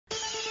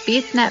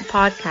BeastNet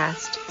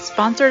Podcast,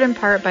 sponsored in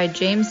part by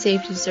James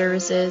Safety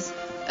Services,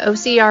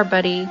 OCR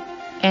Buddy,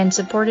 and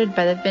supported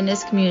by the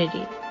fitness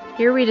community.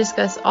 Here we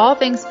discuss all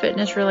things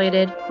fitness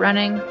related,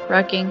 running,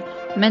 rucking,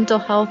 mental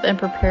health and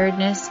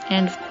preparedness,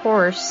 and of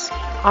course,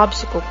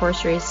 obstacle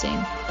course racing.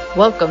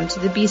 Welcome to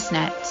the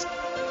BeastNet.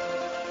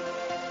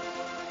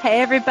 Hey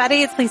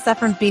everybody, it's Lisa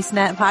from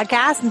BeastNet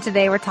Podcast, and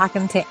today we're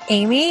talking to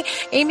Amy.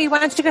 Amy, why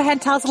don't you go ahead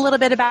and tell us a little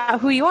bit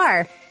about who you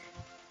are?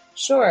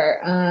 Sure.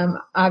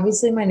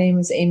 Obviously, my name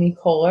is Amy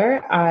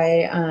Kohler.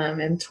 I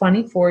am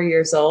 24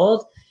 years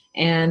old,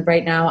 and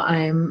right now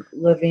I'm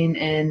living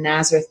in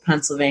Nazareth,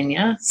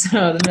 Pennsylvania,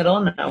 so the middle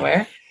of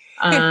nowhere.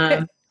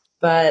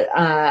 But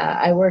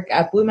I work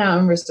at Blue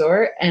Mountain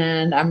Resort,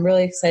 and I'm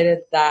really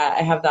excited that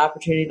I have the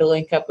opportunity to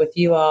link up with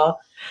you all,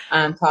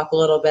 talk a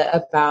little bit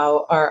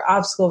about our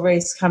obstacle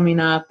race coming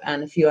up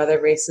and a few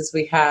other races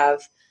we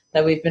have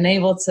that we've been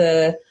able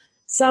to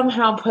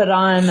somehow put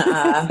on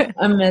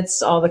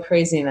amidst all the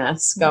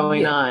craziness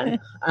going on.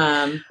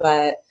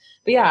 But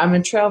yeah, I'm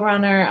a trail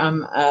runner.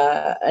 I'm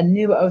a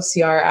new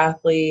OCR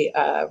athlete,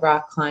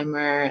 rock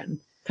climber, and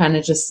kind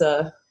of just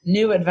a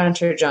new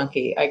adventure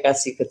junkie, I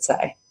guess you could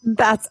say.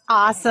 That's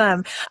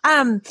awesome.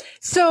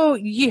 So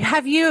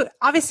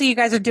obviously you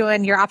guys are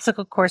doing your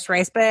obstacle course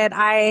race, but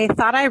I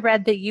thought I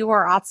read that you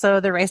are also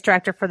the race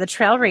director for the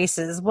trail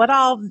races. What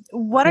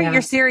are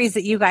your series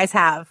that you guys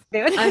have?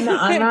 I'm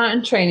the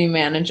mountain training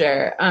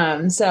manager.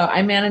 So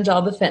I manage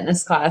all the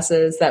fitness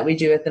classes that we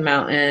do at the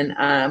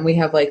mountain. We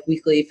have like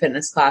weekly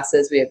fitness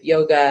classes. We have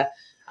yoga,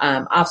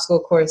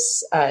 obstacle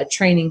course,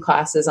 training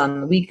classes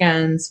on the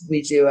weekends.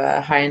 We do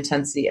a high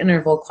intensity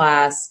interval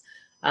class.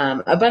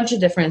 A bunch of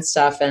different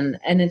stuff, and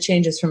it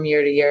changes from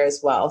year to year as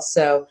well.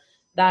 So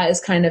that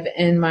is kind of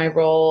in my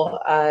role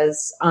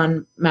as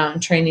on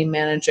mountain training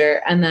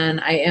manager. And then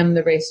I am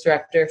the race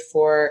director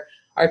for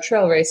our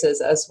trail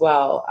races as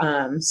well.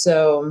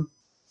 So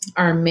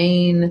our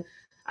main,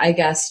 I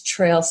guess,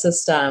 trail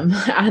system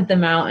at the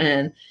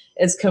mountain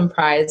is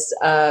comprised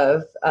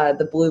of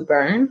the Blue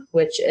Burn,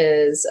 which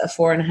is a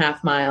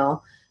 4.5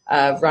 mile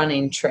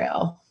running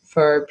trail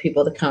for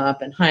people to come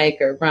up and hike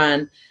or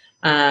run.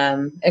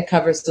 It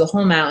covers the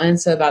whole mountain,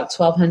 so about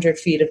 1,200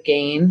 feet of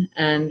gain,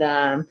 and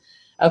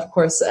of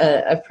course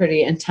a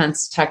pretty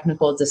intense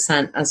technical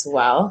descent as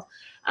well.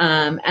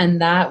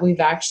 And that we've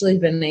actually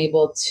been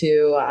able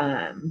to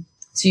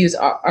use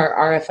our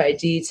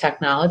RFID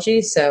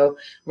technology, so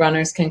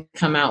runners can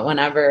come out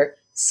whenever,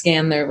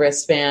 scan their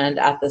wristband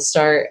at the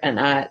start and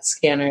at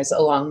scanners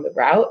along the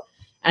route,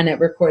 and it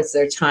records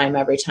their time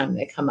every time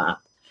they come up.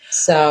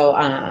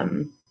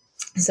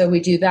 So we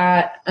do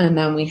that, and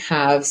then we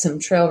have some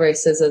trail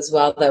races as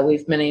well that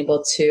we've been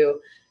able to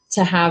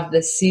have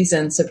this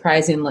season,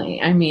 surprisingly.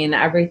 I mean,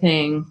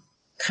 everything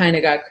kind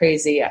of got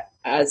crazy,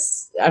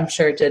 as I'm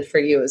sure it did for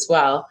you as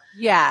well.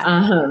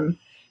 Yeah.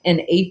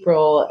 In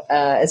April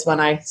is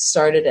when I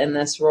started in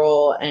this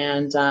role,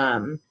 and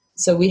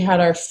so we had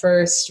our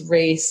first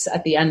race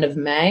at the end of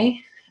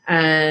May,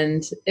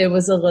 and it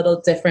was a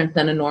little different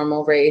than a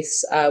normal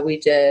race. We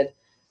did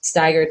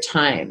staggered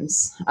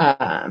times.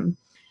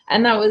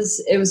 And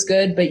it was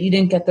good, but you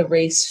didn't get the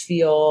race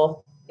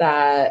feel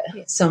that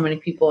so many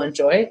people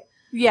enjoy.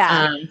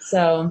 Yeah.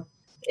 So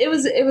it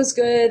was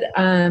good.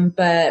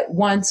 But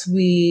once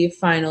we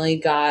finally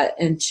got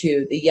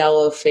into the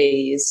yellow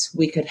phase,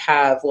 we could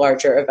have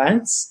larger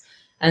events.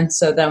 And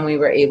so then we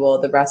were able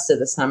the rest of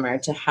the summer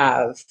to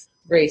have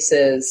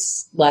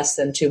races less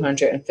than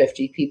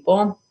 250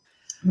 people,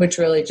 which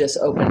really just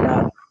opened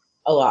up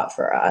a lot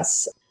for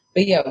us.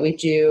 But yeah, we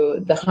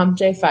do the Hump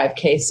Day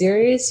 5K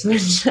series,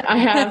 which I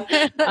have,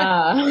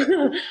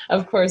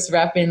 of course,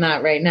 repping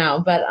that right now.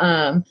 But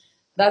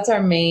that's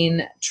our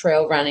main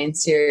trail running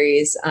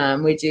series.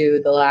 We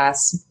do the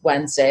last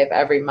Wednesday of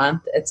every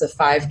month. It's a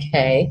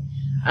 5K,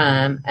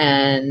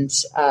 and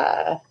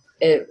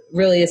it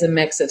really is a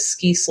mix of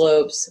ski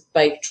slopes,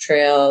 bike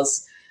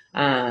trails.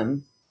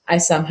 I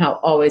somehow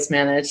always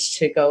manage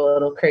to go a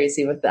little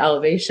crazy with the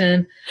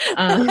elevation,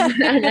 and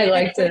I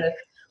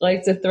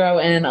like to throw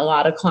in a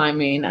lot of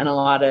climbing and a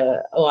lot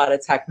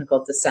of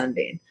technical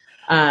descending.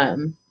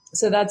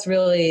 So that's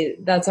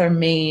our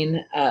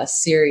main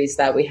series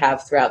that we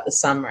have throughout the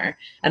summer.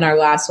 And our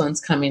last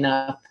one's coming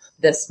up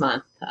this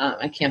month.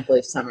 I can't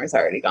believe summer's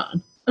already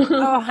gone.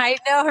 Oh, I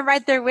know. I'm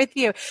right there with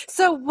you.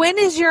 So when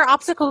is your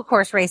obstacle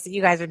course race that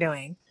you guys are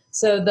doing?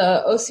 So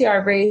the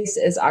OCR race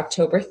is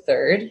October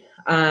 3rd.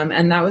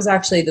 And that was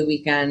actually the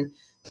weekend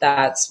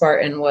that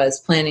Spartan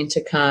was planning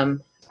to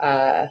come.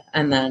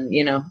 And then,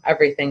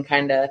 everything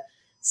kind of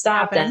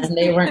stopped and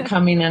they weren't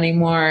coming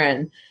anymore.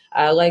 And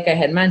like I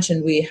had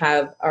mentioned, we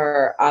have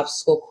our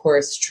obstacle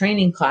course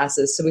training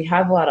classes. So we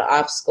have a lot of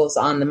obstacles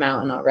on the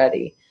mountain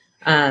already.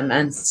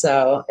 And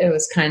so it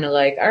was kind of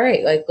like, all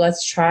right, like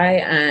let's try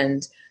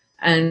and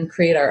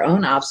create our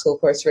own obstacle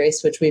course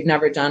race, which we've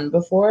never done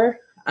before.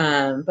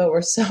 But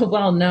we're so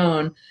well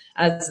known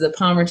as the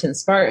Palmerton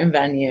Spartan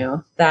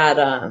venue that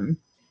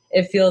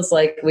it feels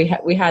like we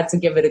had to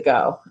give it a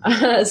go.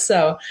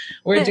 So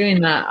we're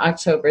doing that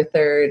October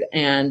 3rd.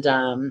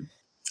 And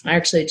I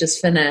actually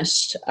just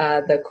finished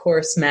the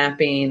course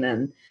mapping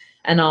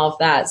and all of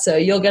that. So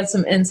you'll get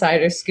some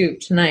insider scoop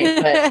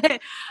tonight,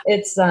 but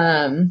it's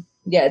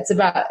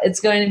it's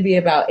going to be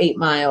about 8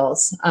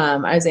 miles.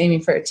 I was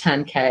aiming for a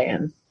 10K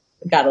and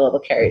got a little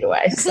carried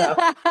away. So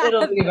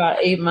it'll be about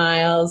 8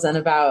 miles and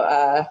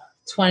about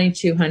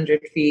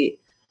 2,200 feet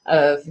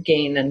of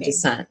gain and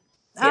descent.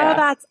 Yeah. Oh,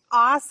 that's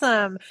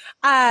awesome.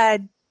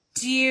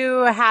 Do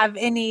you have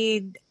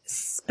any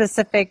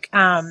specific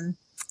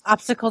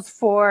obstacles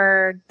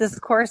for this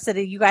course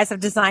that you guys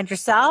have designed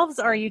yourselves,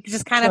 or are you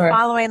just kind of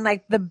following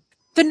like the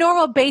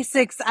normal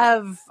basics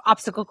of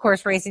obstacle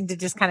course racing to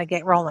just kind of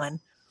get rolling?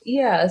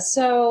 Yeah,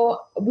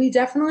 so we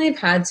definitely have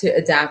had to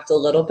adapt a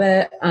little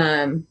bit.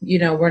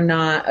 We're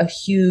not a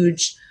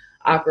huge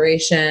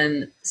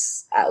operation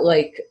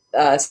like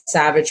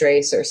Savage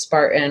Race or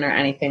Spartan or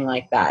anything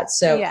like that.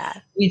 So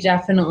we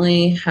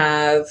definitely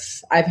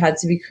I've had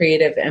to be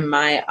creative in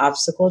my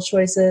obstacle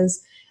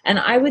choices. And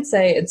I would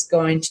say it's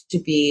going to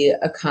be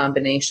a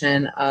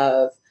combination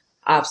of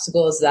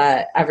obstacles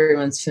that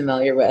everyone's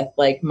familiar with,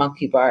 like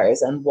monkey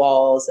bars and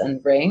walls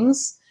and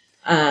rings.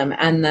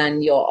 And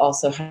then you'll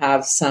also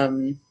have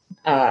some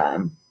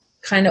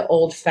kind of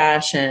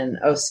old-fashioned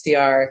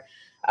OCR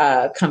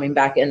coming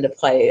back into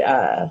play,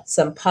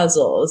 some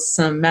puzzles,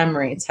 some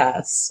memory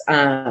tests,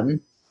 kind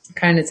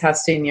of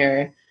testing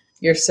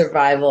your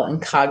survival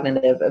and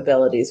cognitive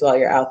abilities while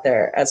you're out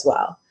there as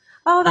well.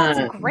 Oh,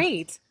 that's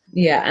great.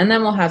 Yeah, and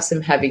then we'll have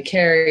some heavy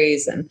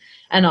carries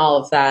and all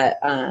of that.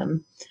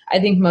 I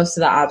think most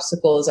of the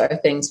obstacles are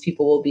things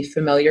people will be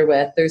familiar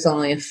with. There's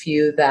only a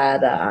few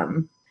that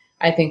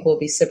I think will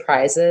be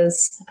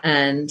surprises,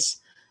 and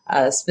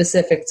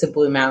specific to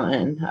Blue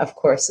Mountain, of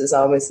course, is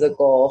always the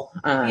goal.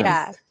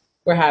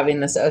 We're having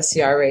this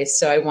OCR race,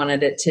 so I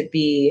wanted it to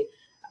be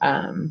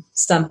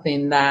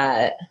something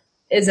that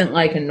isn't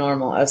like a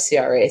normal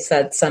OCR race.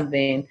 That's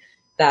something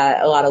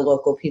that a lot of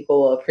local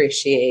people will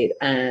appreciate,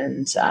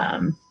 and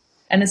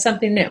it's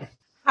something new.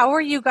 How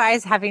are you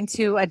guys having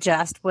to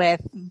adjust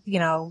with,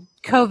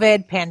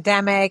 COVID,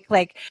 pandemic,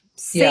 like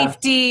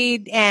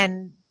safety,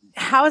 and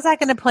how is that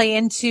going to play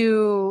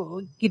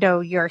into,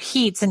 your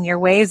heats and your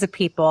waves of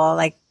people?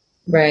 Like,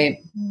 right.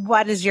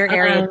 What is your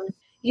area?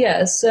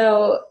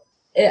 So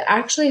it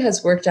actually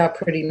has worked out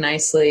pretty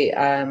nicely.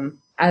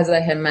 As I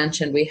had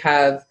mentioned, we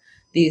have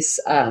these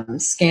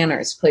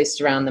scanners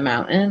placed around the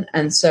mountain.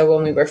 And so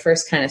when we were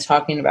first kind of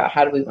talking about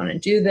how do we want to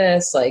do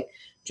this, like,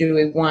 do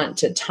we want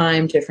to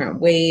time different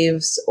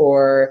waves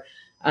or,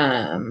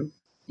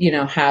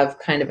 have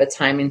kind of a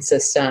timing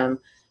system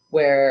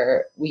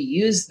where we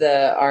use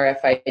the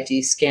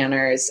RFID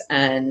scanners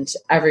and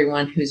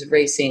everyone who's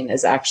racing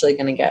is actually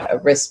going to get a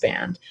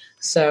wristband.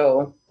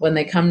 So when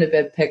they come to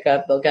bib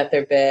pickup, they'll get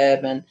their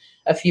bib and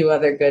a few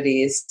other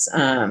goodies,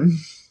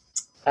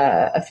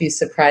 a few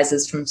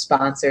surprises from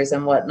sponsors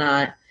and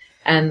whatnot.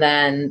 And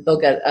then they'll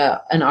get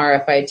an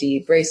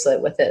RFID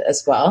bracelet with it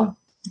as well.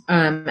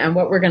 And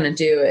what we're going to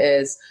do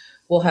is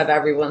we'll have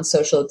everyone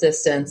social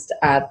distanced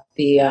at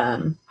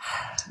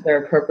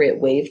their appropriate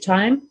wave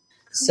time.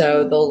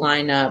 So they'll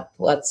line up,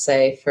 let's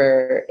say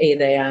for 8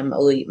 a.m.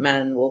 Elite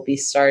Men will be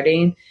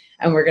starting,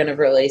 and we're going to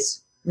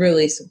release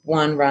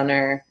one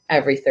runner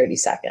every 30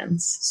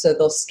 seconds. So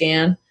they'll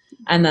scan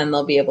and then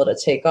they'll be able to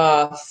take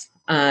off.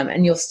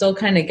 And you'll still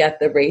kind of get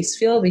the race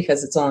feel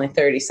because it's only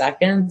 30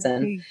 seconds.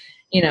 And,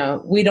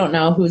 we don't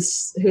know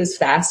who's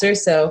faster.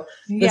 So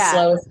the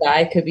slowest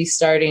guy could be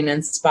starting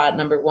in spot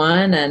number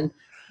 1 and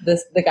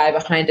the guy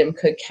behind him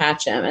could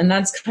catch him. And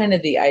that's kind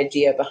of the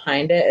idea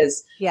behind it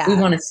is we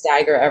want to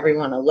stagger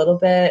everyone a little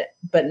bit,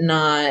 but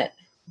not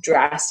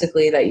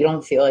drastically that you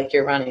don't feel like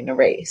you're running a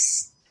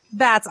race.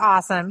 That's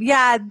awesome.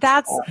 Yeah,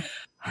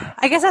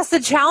 I guess that's the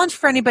challenge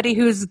for anybody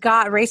who's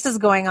got races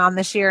going on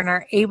this year and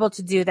are able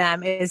to do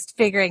them is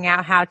figuring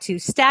out how to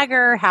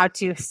stagger, how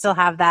to still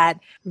have that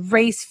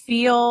race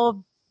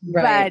feel,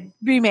 but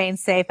remain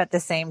safe at the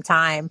same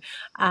time.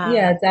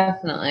 Yeah,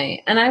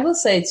 definitely. And I will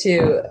say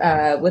too,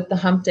 with the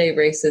hump day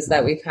races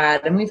that we've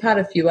had, and we've had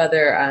a few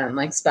other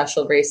like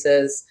special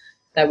races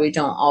that we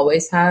don't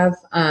always have,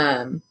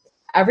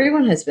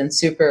 everyone has been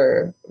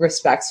super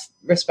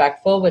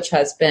respectful, which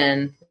has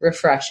been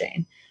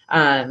refreshing.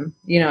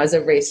 As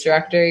a race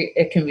director,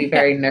 it can be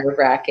very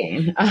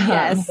nerve-wracking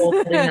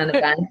holding an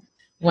event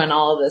when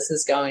all of this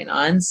is going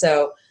on.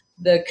 So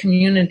the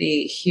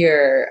community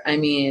here, I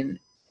mean,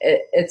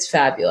 it's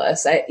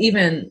fabulous.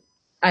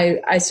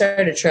 I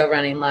started trail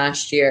running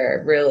last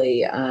year,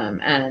 really,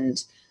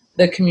 and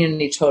the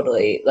community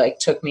totally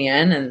took me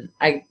in, and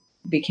I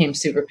became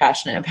super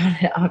passionate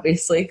about it,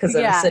 obviously, because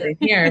I'm sitting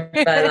here.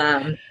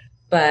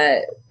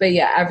 But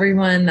yeah,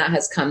 everyone that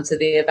has come to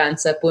the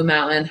events at Blue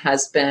Mountain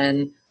has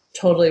been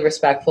totally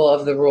respectful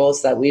of the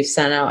rules that we've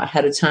sent out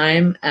ahead of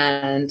time.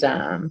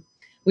 And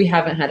we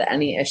haven't had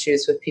any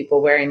issues with people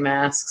wearing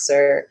masks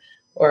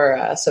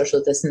or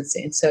social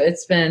distancing. So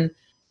it's been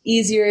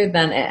easier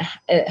than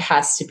it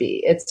has to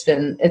be. It's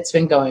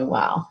been going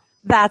well.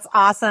 That's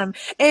awesome.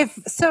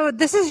 So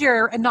this is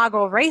your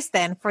inaugural race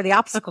then for the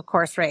obstacle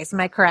course race. Am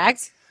I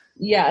correct?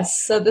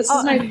 Yes. So this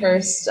is my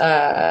first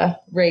OCR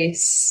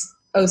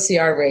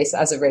race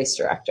as a race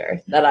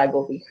director that I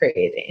will be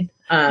creating.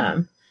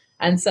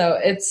 And so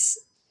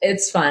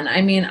it's fun.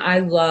 I mean, I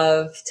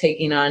love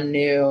taking on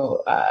new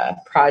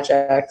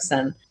projects,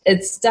 and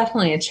it's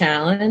definitely a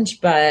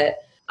challenge, but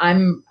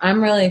I'm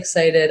really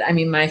excited. I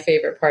mean, my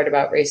favorite part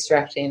about race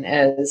directing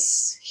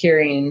is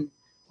hearing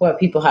what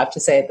people have to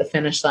say at the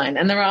finish line.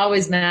 And they're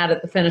always mad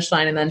at the finish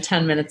line. And then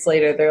 10 minutes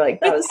later, they're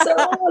like, that was so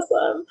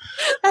awesome.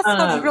 That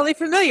sounds really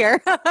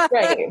familiar.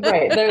 Right.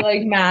 They're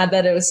like mad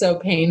that it was so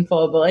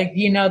painful, but like,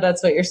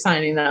 that's what you're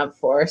signing up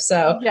for.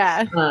 So,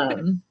 yeah.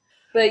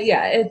 But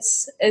yeah,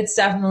 it's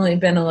definitely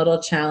been a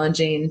little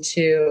challenging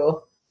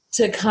to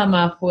come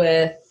up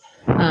with,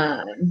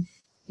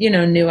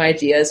 new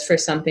ideas for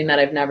something that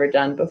I've never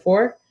done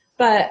before.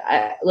 But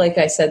like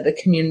I said, the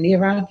community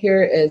around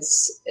here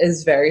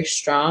is very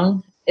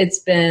strong. I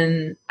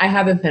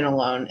haven't been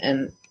alone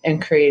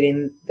in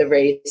creating the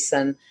race,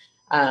 and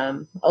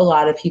a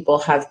lot of people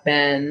have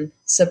been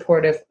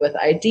supportive with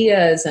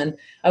ideas. And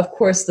of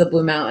course, the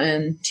Blue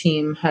Mountain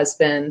team has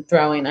been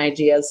throwing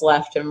ideas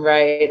left and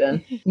right.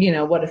 And,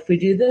 what if we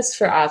do this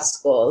for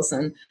obstacles?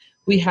 And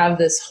we have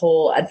this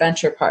whole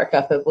adventure park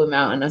up at Blue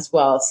Mountain as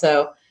well.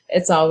 So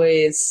it's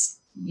always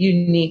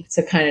unique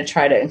to kind of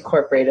try to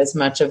incorporate as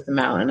much of the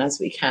mountain as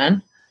we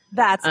can.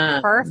 That's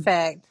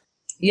perfect.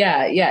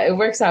 Yeah, it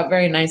works out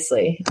very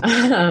nicely.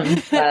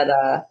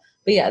 But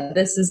yeah,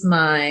 this is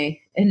my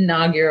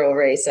inaugural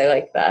race. I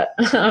like that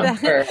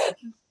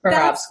for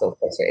obstacle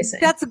course racing.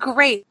 That's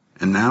great.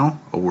 And now,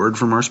 a word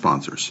from our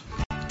sponsors.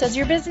 Does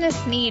your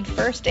business need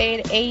first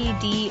aid,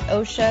 AED,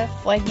 OSHA,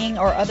 flagging,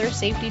 or other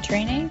safety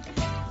training?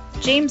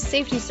 James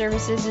Safety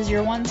Services is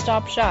your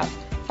one-stop shop.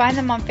 Find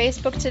them on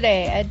Facebook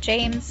today at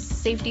James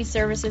Safety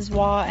Services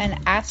WA and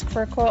ask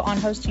for a quote on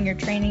hosting your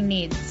training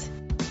needs.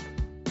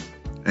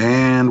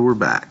 And we're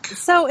back.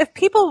 So if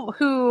people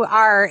who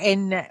are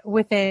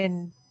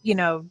within,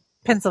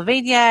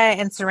 Pennsylvania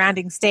and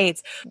surrounding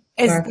states,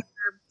 do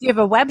you have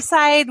a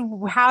website?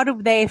 How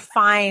do they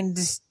find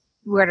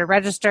where to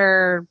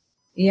register?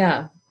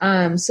 Yeah.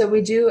 So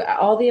we do,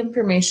 all the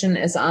information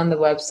is on the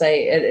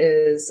website. It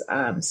is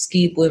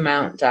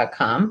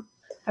skibluemount.com.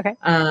 Okay.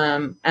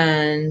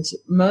 And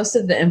most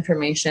of the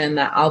information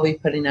that I'll be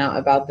putting out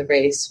about the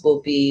race will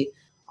be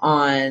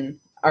on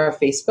our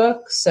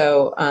Facebook.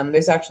 So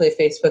there's actually a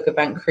Facebook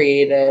event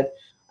created.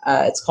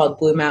 It's called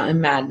Blue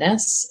Mountain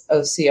Madness,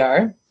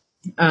 OCR.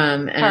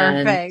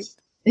 Perfect.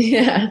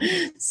 Yeah.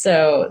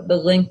 So the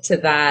link to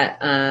that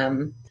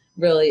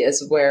really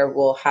is where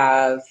we'll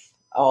have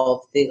all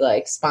of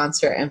the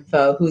sponsor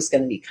info, who's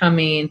going to be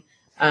coming,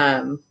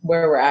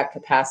 where we're at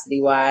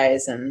capacity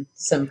wise, and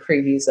some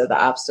previews of the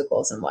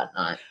obstacles and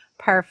whatnot.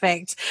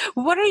 Perfect.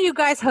 What are you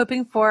guys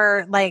hoping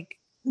for,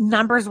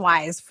 numbers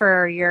wise,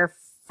 for your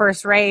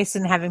first race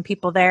and having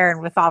people there,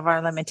 and with all of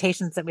our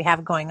limitations that we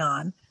have going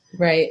on?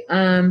 Right.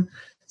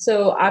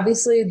 So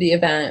obviously the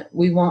event,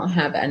 we won't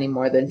have any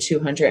more than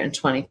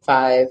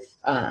 225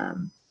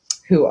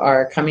 who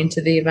are coming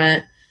to the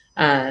event.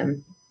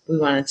 We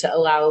wanted to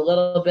allow a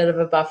little bit of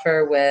a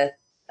buffer with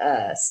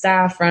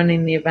staff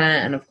running the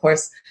event. And of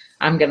course,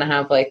 I'm going to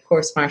have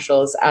course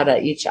marshals out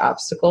at each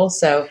obstacle.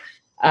 So,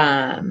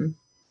 obviously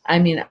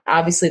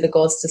the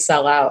goal is to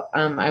sell out.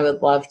 I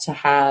would love to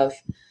have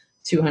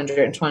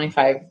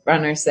 225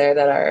 runners there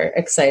that are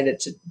excited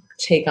to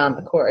take on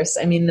the course.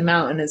 I mean, the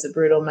mountain is a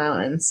brutal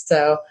mountain.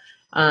 So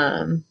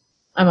I'm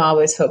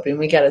always hoping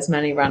we get as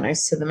many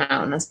runners to the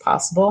mountain as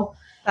possible.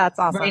 That's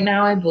awesome. Right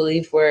now, I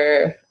believe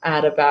we're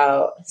at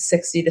about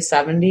 60 to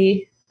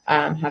 70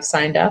 have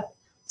signed up.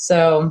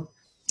 So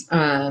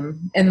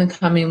in the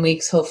coming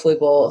weeks, hopefully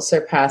we'll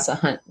surpass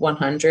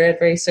 100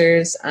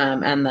 racers.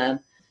 And then,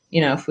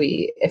 if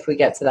we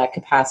get to that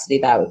capacity,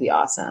 that would be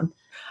awesome.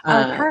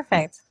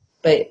 Perfect.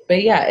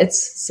 But yeah,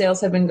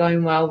 sales have been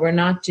going well. We're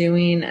not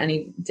doing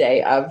any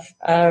day of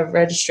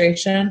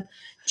registration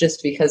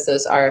just because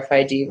those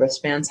RFID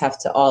wristbands have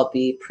to all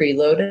be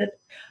preloaded.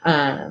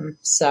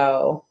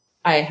 So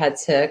I had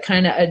to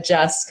kind of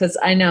adjust, because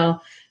I know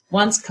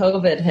once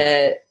COVID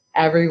hit,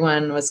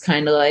 everyone was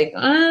kind of like,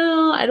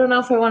 oh, I don't know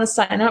if I want to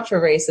sign up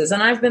for races.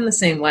 And I've been the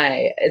same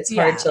way. It's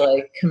hard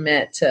to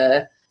commit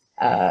to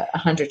a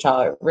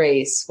 $100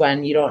 race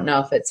when you don't know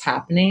if it's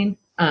happening.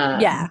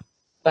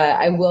 But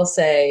I will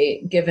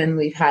say, given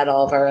we've had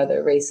all of our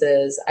other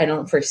races, I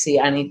don't foresee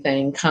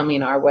anything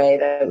coming our way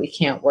that we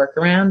can't work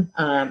around,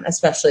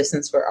 especially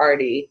since we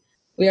already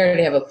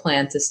have a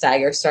plan to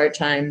stagger start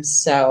times.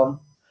 So,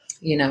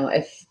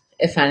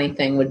 if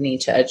anything would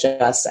need to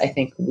adjust, I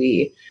think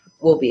we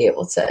will be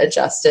able to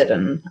adjust it,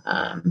 and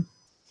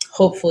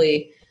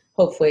hopefully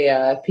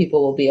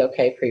people will be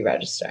okay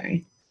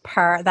pre-registering.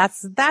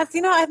 That's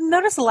I've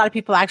noticed a lot of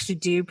people actually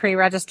do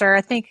pre-register. I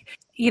think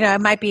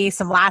it might be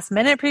some last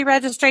minute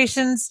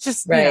pre-registrations,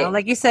 just,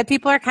 like you said,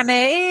 people are kind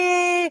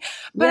of,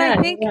 but I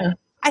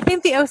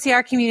think the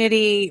OCR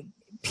community,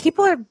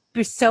 people are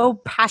so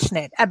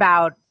passionate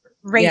about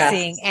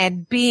racing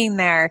and being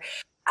there.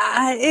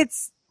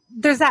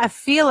 there's that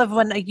feel of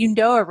when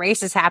a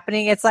race is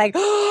happening. It's like,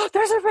 oh,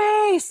 there's a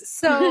race.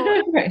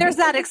 So Right. there's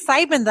that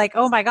excitement, like,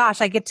 oh my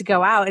gosh, I get to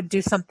go out and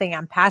do something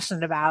I'm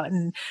passionate about.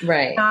 And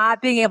Right.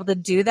 not being able to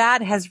do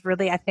that has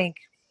really, I think,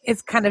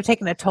 it's kind of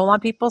taken a toll on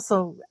people.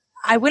 So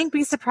I wouldn't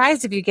be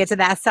surprised if you get to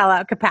that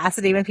sellout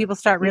capacity when people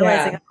start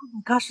realizing, oh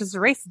my gosh, there's a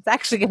race. It's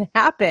actually going to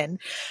happen.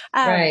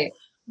 Right.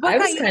 I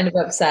was kind of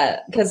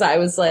upset because I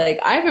was like,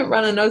 I haven't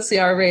run an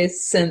OCR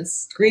race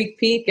since Greek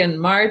Peak in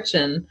March,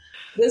 and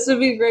this would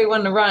be a great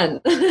one to run.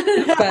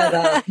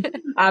 But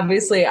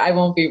obviously, I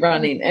won't be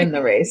running in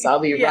the race. I'll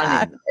be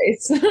running the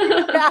race.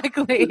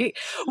 Exactly.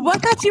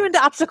 What got you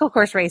into obstacle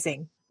course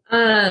racing?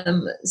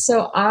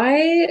 So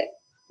I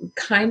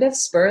kind of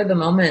spur of the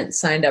moment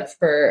signed up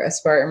for a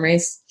Spartan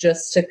race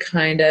just to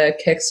kind of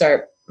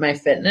kickstart my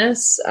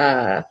fitness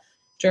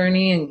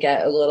journey and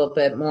get a little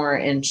bit more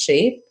in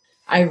shape.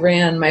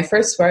 My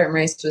first Spartan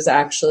race was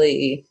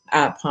actually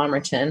at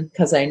Palmerton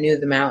because I knew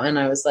the mountain.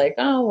 I was like,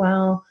 oh,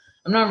 well,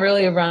 I'm not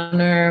really a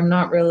runner. I'm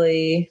not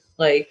really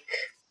like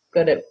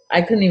good at,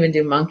 I couldn't even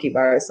do monkey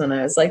bars when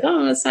I was like, oh, I'm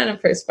going to sign up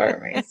for a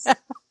Spartan race.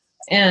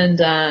 And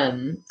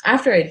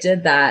after I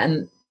did that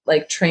and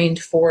like trained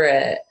for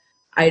it,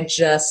 I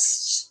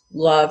just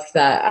loved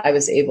that I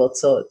was able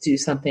to do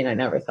something I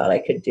never thought I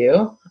could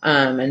do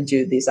and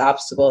do these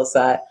obstacles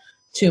that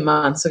 2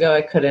 months ago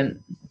I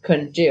couldn't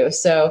do.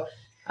 So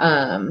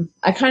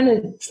I kind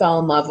of fell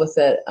in love with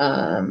it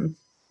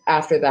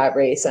after that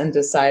race and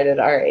decided,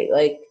 all right,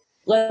 like,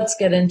 let's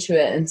get into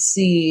it and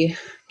see,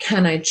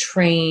 can I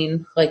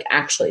train, like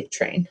actually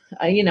train?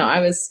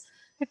 I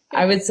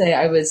would say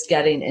I was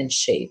getting in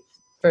shape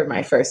for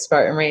my first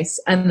Spartan race.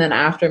 And then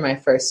after my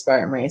first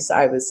Spartan race,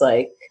 I was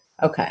like,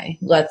 okay,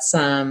 let's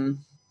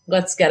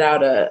get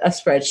out a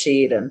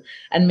spreadsheet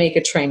and make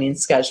a training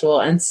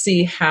schedule and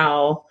see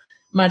how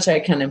much I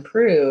can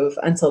improve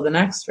until the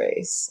next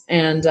race.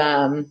 And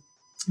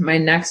my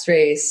next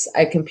race,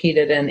 I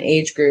competed in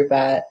age group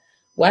at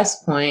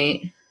West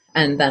Point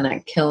and then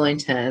at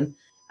Killington.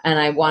 And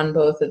I won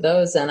both of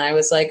those. And I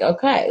was like,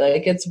 okay,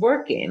 like it's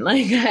working.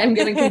 Like I'm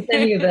going to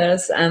continue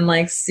this and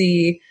like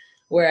see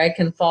where I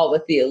can fall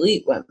with the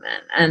elite women.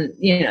 And,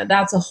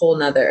 that's a whole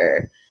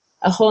nother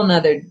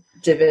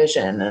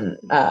division. And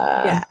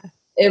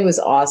it was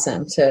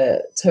awesome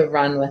to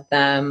run with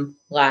them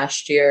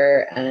last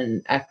year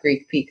and at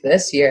Greek Peak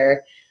this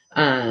year.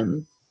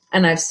 And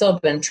I've still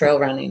been trail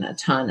running a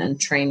ton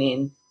and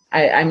training.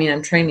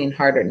 I'm training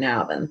harder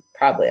now than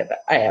probably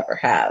I ever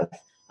have.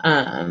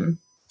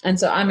 And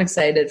so I'm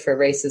excited for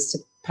races to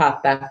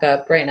pop back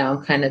up. Right now,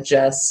 I'm kind of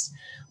just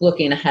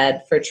looking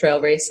ahead for trail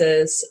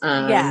races.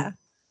 Yes,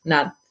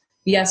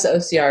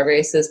 OCR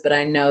races, but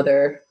I know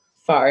they're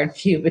far and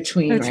few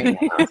between right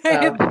now.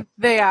 So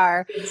they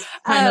are.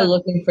 Kind of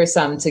looking for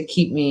some to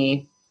keep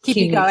me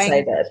going.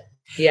 Excited.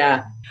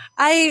 Yeah.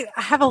 I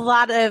have a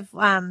lot of,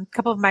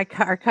 couple of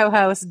our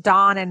co-hosts,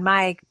 Dawn and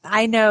Mike.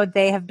 I know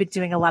they have been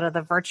doing a lot of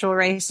the virtual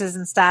races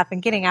and stuff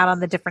and getting out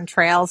on the different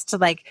trails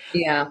to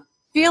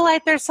feel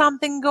like there's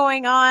something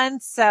going on.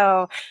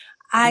 So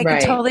I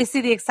can totally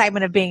see the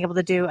excitement of being able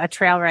to do a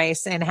trail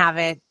race and have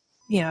it,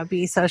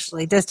 be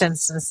socially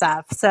distanced and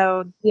stuff.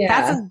 So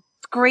that's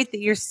great that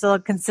you're still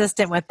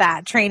consistent with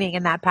that training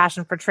and that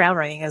passion for trail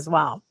running as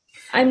well.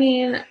 I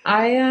mean,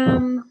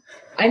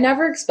 I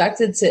never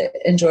expected to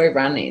enjoy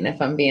running,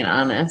 if I'm being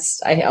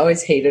honest. I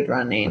always hated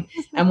running.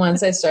 And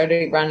once I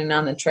started running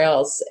on the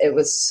trails, it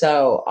was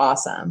so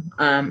awesome.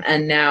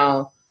 And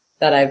now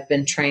that I've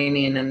been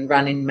training and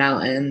running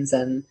mountains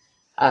and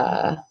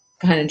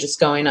kind of just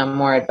going on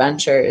more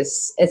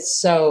adventures, it's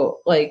so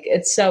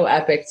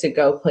epic to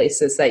go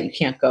places that you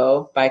can't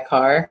go by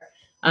car.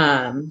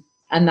 And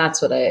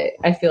that's what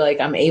I feel like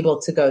I'm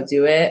able to go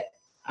do it.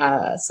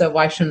 So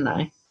why shouldn't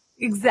I?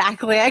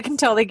 Exactly. I can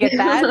totally get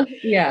that.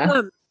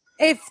 Yeah.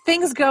 If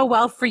things go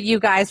well for you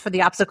guys for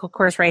the obstacle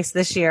course race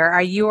this year,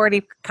 are you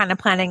already kind of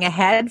planning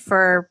ahead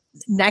for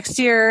next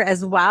year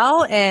as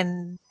well?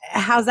 And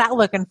how's that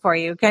looking for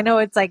you? I know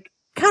it's like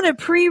kind of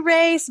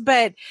pre-race,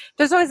 but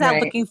there's always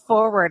that looking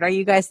forward. Are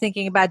you guys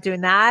thinking about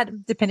doing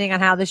that depending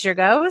on how this year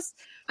goes?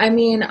 I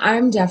mean,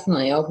 I'm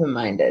definitely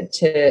open-minded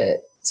to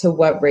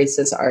what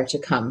races are to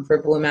come for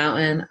Blue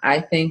Mountain. I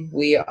think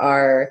we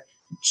are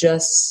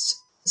just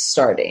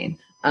starting.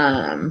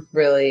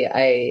 Really,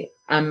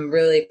 I'm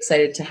really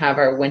excited to have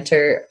our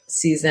winter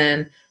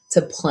season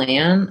to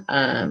plan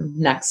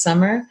next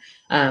summer.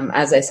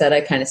 As I said,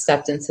 I kind of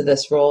stepped into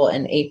this role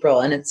in April,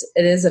 and it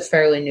is a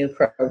fairly new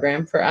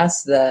program for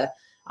us, the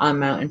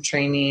on-mountain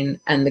training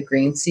and the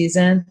green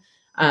season.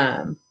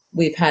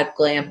 We've had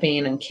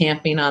glamping and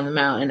camping on the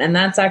mountain, and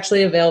that's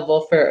actually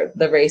available for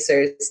the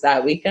racers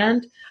that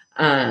weekend.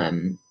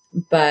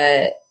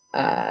 But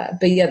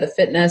yeah, the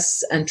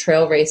fitness and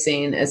trail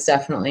racing is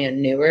definitely a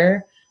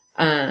newer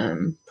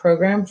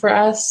program for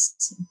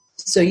us.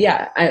 So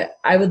yeah,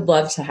 I would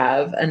love to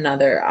have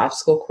another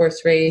obstacle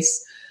course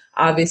race.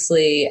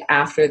 Obviously,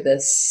 after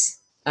this,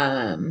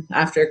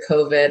 after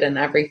COVID and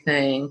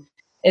everything,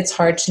 it's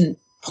hard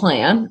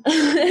plan.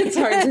 It's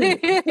hard to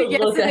Yes,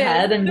 look it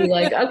ahead is. and be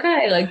like,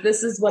 okay, like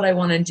this is what I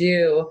want to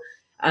do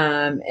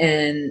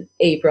in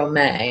April,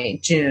 May,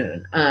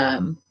 June.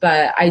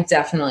 But I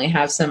definitely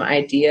have some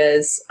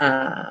ideas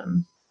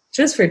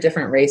just for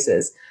different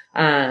races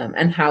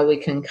and how we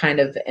can kind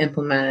of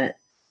implement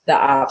the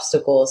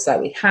obstacles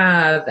that we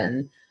have.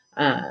 And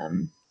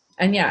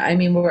yeah, I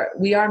mean,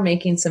 we are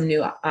making some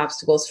new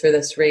obstacles for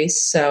this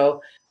race.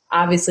 So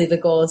obviously the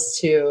goal is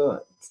to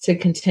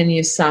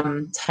continue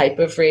some type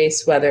of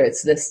race, whether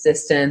it's this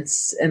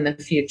distance in the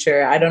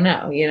future. I don't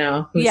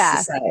know, who's to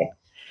say.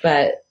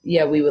 But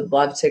yeah, we would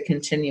love to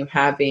continue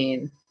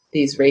having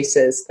these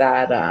races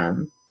that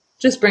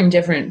just bring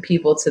different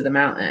people to the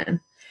mountain.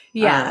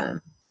 Yeah.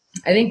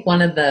 I think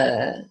one of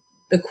the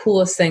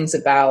coolest things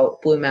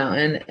about Blue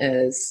Mountain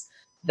is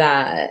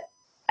that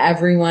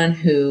everyone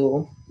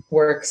who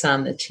works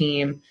on the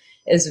team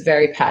is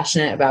very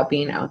passionate about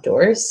being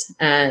outdoors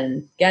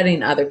and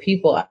getting other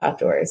people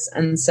outdoors.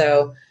 And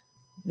so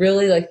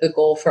really like the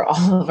goal for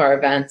all of our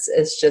events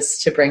is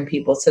just to bring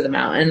people to the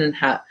mountain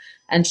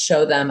and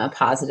show them a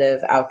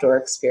positive outdoor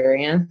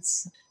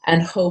experience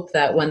and hope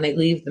that when they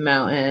leave the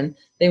mountain,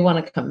 they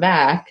want to come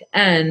back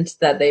and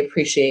that they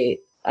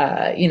appreciate,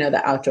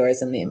 the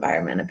outdoors and the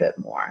environment a bit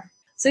more.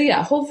 So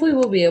yeah, hopefully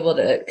we'll be able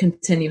to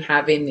continue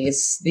having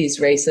these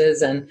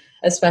races, and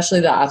especially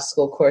the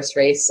obstacle course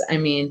race. I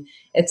mean,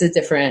 it's a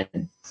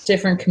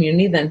different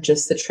community than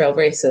just the trail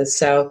races.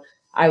 So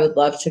I would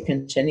love to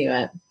continue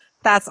it.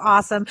 That's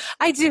awesome.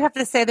 I do have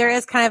to say there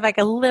is kind of like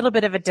a little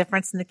bit of a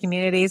difference in the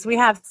communities. We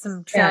have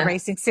some trail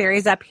racing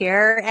series up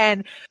here,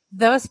 and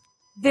they're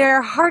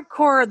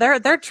hardcore.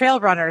 They're trail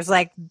runners.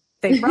 Like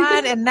they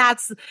run and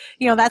that's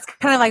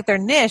kind of like their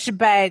niche,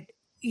 but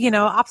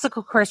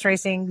obstacle course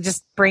racing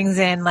just brings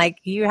in like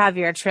you have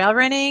your trail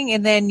running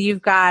and then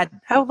you've got,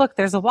 oh, look,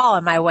 there's a wall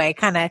in my way.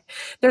 Kind of,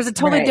 there's a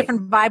totally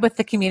different vibe with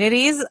the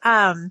communities.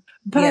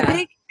 But I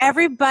think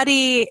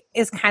everybody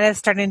is kind of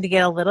starting to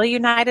get a little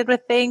united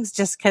with things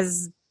just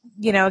because,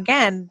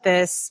 again,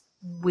 this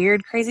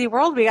weird, crazy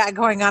world we got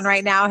going on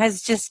right now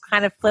has just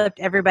kind of flipped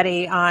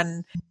everybody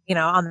on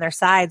their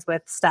sides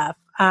with stuff.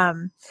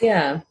 Are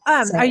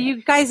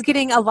you guys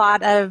getting a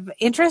lot of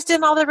interest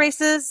in all the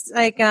races?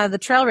 Like the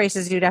trail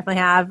races you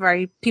definitely have.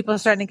 Are people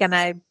starting to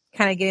kind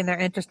of getting their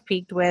interest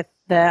peaked with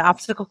the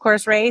obstacle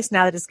course race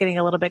now that it's getting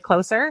a little bit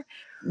closer?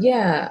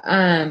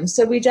 Yeah.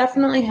 So we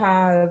definitely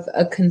have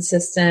a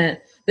consistent,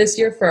 this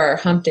year for our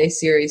Hump Day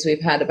series,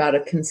 we've had about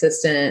a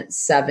consistent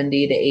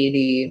 70 to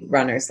 80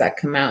 runners that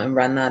come out and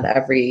run that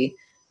every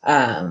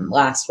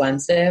last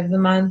Wednesday of the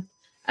month.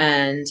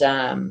 And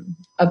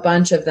a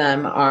bunch of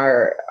them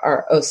are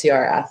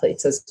OCR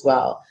athletes as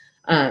well.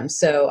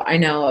 So I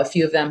know a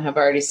few of them have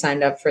already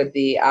signed up for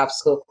the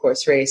obstacle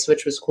course race,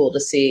 which was cool to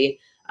see.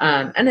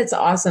 And it's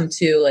awesome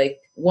too. Like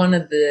one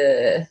of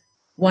the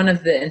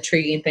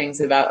intriguing things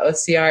about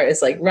OCR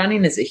is like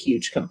running is a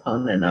huge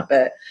component of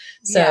it.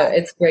 So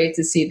it's great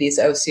to see these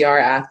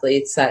OCR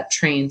athletes that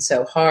train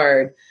so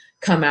hard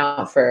come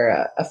out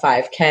for a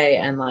 5K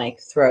and like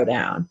throw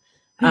down.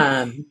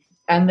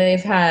 And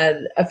they've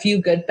had a few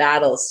good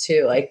battles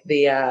too, like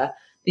the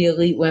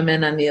elite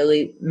women and the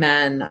elite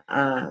men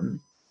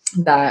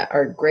that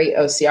are great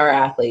OCR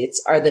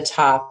athletes are the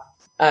top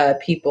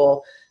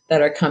people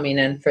that are coming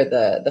in for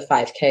the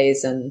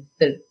 5Ks and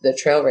the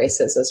trail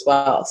races as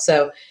well.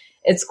 So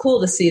it's cool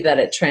to see that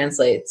it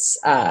translates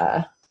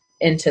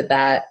into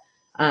that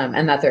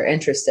and that they're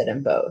interested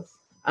in both.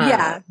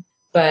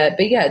 But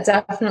yeah,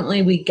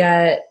 definitely we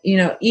get,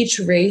 each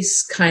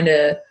race kind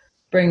of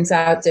brings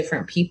out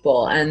different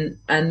people. And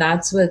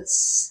that's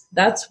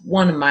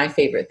one of my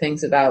favorite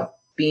things about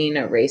being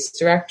a race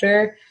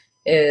director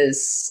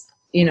is,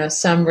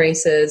 some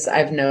races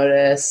I've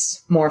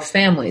noticed more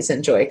families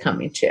enjoy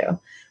coming to.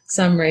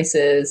 Some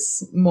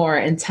races more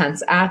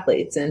intense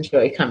athletes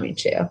enjoy coming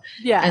to.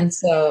 Yeah. And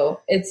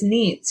so it's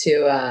neat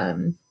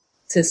to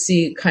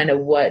see kind of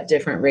what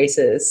different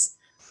races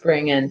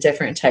bring in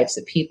different types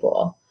of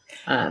people.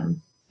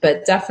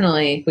 But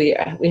definitely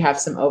we have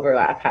some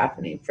overlap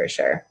happening for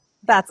sure.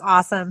 That's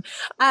awesome.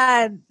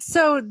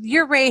 So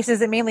your race,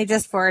 is it mainly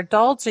just for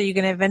adults? Are you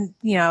going to event,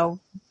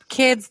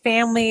 kids,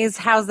 families?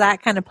 How's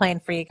that kind of playing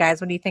for you guys?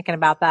 What are you thinking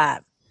about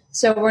that?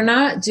 So we're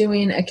not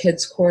doing a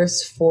kids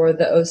course for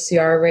the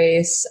OCR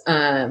race.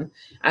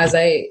 As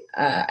I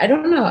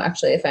don't know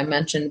actually if I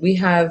mentioned, we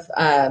have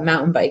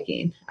mountain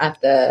biking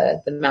at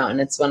the mountain.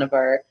 It's one of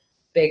our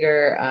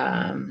bigger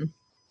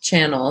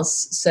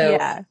channels. So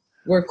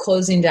we're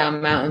closing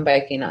down mountain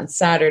biking on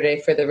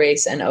Saturday for the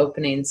race and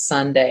opening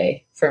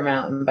Sunday for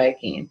mountain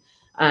biking.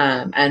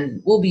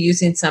 And we'll be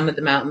using some of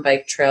the mountain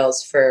bike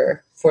trails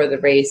for the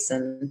race.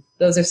 And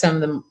those are some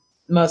of the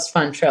most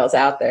fun trails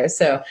out there.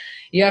 So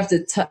you have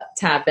to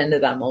tap into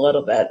them a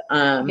little bit.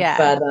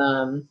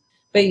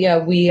 But yeah,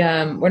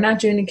 we're not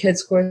doing a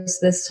kids course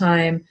this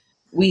time.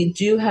 We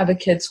do have a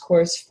kids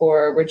course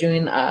we're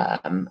doing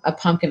a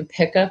pumpkin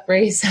pickup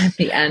race at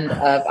the end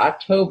of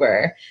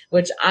October,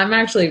 which I'm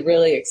actually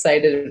really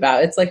excited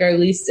about. It's like our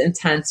least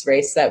intense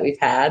race that we've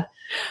had.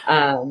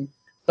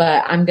 But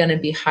but I'm going to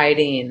be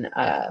hiding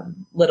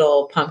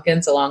little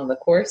pumpkins along the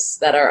course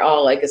that are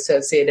all like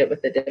associated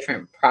with a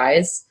different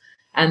prize.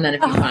 And then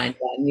if you find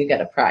one, you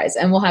get a prize.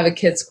 And we'll have a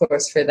kids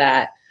course for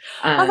that.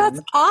 That's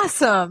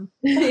awesome.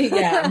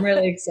 Yeah, I'm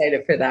really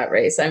excited for that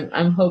race.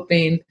 I'm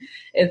hoping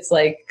it's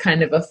like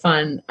kind of a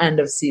fun end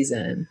of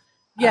season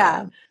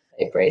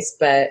type race,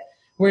 but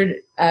we're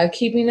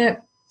keeping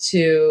it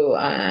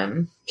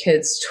to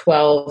kids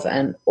 12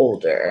 and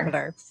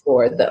older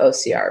for the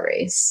OCR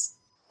race.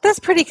 That's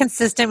pretty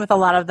consistent with a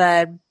lot of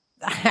the,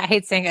 I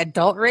hate saying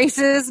adult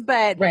races,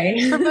 but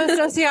for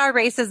most OCR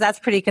races, that's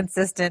pretty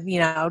consistent.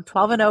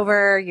 12 and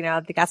over,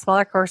 they got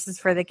smaller courses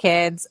for the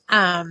kids.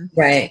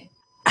 Right.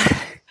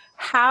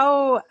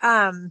 How,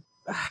 I'm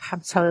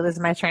totally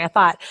losing my train of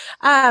thought.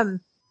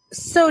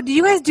 So do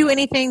you guys do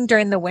anything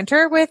during the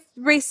winter with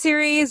race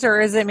series,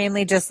 or is it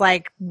mainly just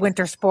like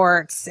winter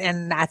sports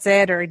and that's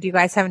it? Or do you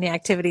guys have any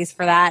activities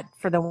for that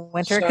for the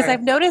winter? Because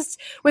I've noticed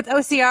with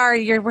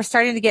OCR, we're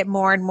starting to get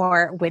more and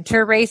more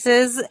winter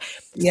races.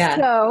 Yeah.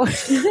 So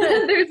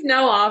there's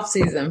no off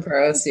season for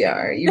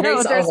OCR. You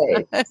race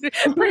always.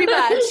 Pretty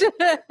much.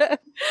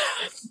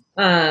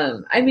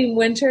 I mean,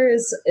 winter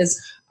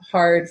is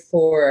hard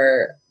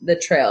for the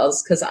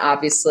trails because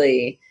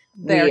obviously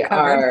we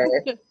are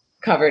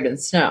covered in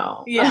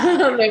snow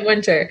in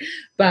winter,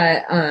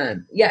 but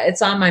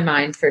it's on my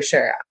mind for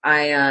sure.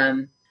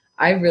 I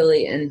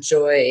really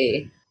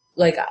enjoy,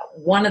 like,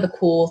 one of the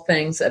cool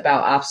things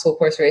about obstacle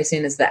course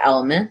racing is the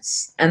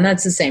elements, and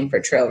that's the same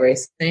for trail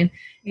racing.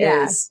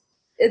 Is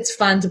it's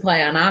fun to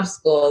play on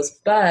obstacles,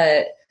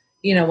 but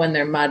when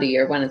they're muddy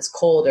or when it's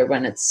cold or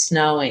when it's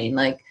snowing,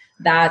 like,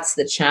 that's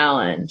the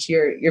challenge.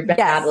 You're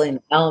battling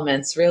the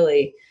elements,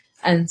 really.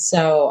 And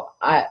so,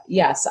 I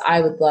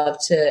would love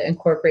to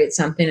incorporate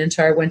something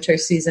into our winter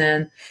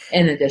season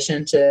in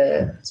addition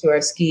to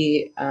our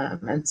ski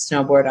and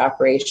snowboard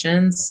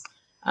operations.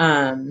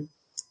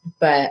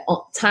 But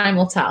time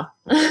will tell.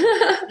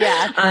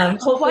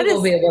 Hopefully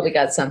we'll be able to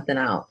get something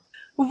out.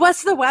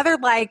 What's the weather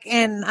like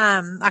in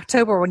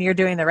October when you're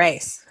doing the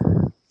race?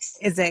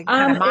 Is it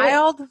kind of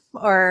mild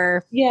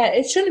or? Yeah,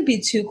 it shouldn't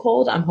be too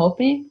cold, I'm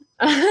hoping.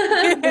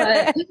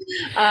 but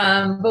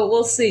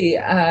we'll see.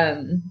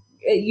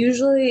 It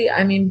usually,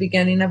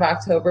 beginning of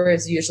October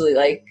is usually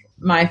like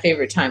my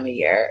favorite time of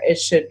year. It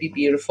should be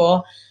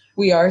beautiful.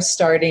 We are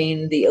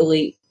starting the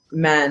elite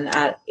men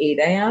at 8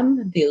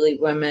 a.m., the elite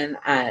women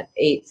at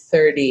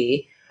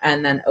 8:30,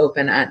 and then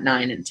open at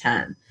 9 and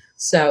 10.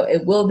 So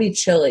it will be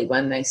chilly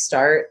when they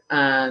start.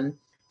 And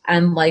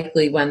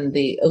likely when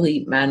the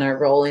elite men are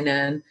rolling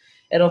in,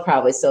 it'll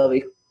probably still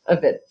be a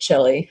bit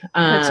chilly.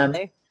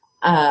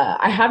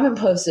 I haven't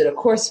posted a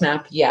course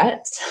map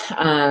yet.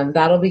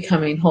 That'll be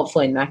coming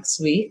hopefully next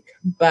week.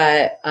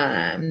 But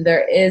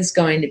there is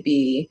going to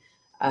be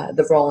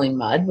the rolling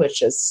mud,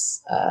 which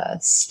is a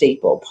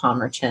staple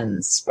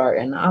Palmerton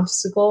Spartan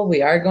obstacle.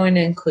 We are going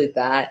to include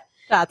that.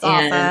 That's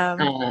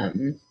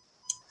awesome.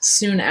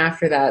 Soon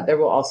after that, there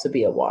will also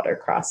be a water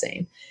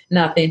crossing.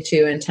 Nothing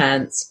too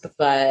intense,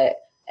 but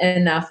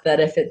enough that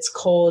if it's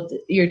cold,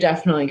 you're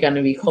definitely going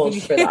to be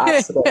cold for the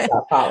obstacles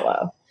that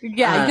follow.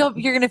 Yeah,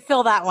 you're going to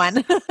feel that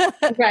one.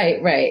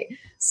 Right.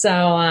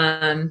 So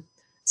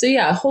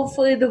yeah,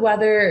 hopefully the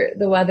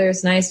weather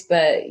is nice,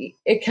 but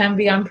it can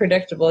be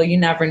unpredictable. You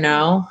never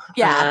know.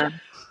 Yeah.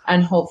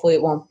 And hopefully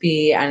it won't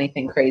be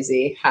anything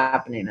crazy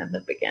happening in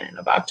the beginning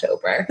of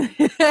October.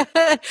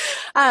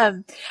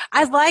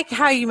 I like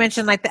how you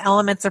mentioned like the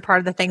elements are part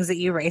of the things that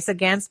you race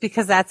against,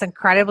 because that's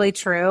incredibly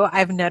true.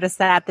 I've noticed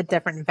that at the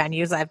different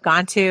venues I've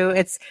gone to,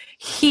 it's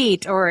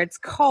heat or it's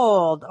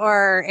cold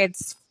or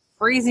it's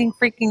freezing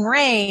freaking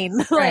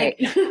rain. Right.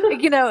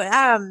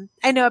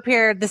 I know up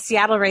here, the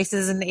Seattle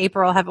races in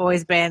April have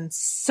always been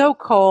so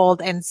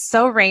cold and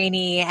so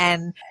rainy,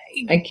 and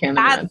I can't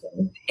imagine.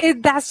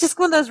 That's just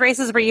one of those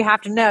races where you have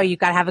to know you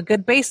got to have a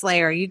good base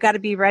layer. You got to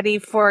be ready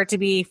for it to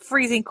be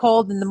freezing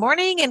cold in the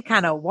morning and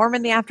kind of warm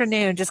in the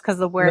afternoon, just because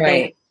of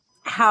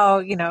how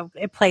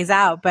it plays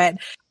out. But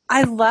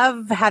I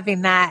love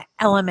having that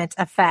element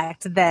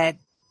effect that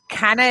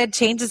kind of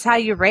changes how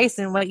you race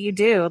and what you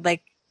do.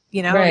 Like,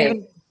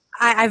 even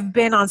I've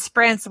been on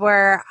sprints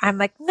where I'm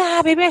like,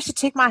 nah, maybe I should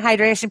take my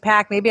hydration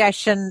pack. Maybe I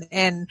shouldn't.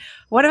 And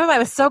one of them, I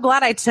was so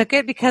glad I took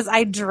it because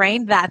I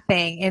drained that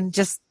thing in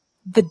just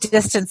the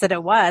distance that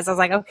it was. I was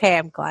like, okay,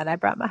 I'm glad I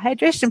brought my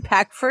hydration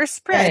pack for a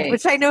sprint,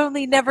 which I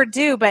normally never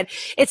do, but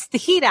it's the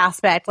heat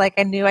aspect. Like,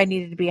 I knew I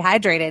needed to be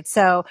hydrated.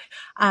 So,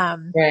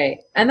 right.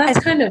 And that's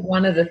kind of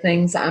one of the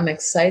things I'm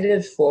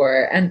excited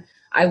for. And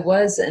I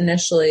was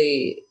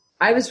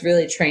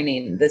really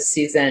training this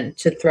season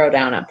to throw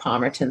down at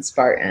Palmerton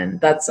Spartan.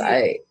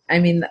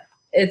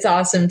 It's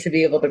awesome to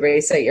be able to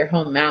race at your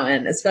home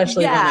mountain,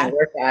 especially when I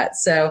work at.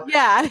 So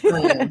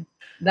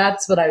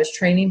that's what I was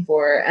training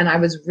for. And I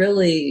was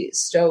really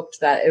stoked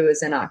that it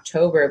was in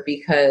October,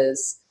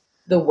 because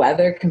the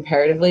weather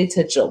comparatively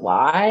to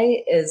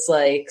July is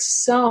like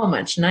so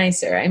much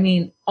nicer. I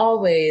mean,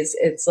 always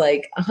it's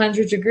like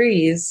 100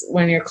 degrees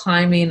when you're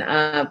climbing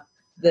up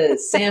the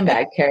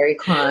sandbag carry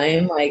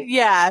climb.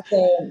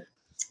 So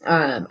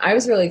I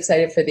was really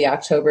excited for the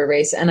October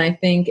race, and I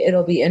think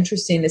it'll be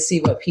interesting to see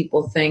what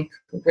people think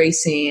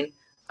racing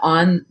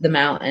on the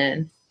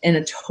mountain in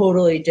a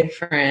totally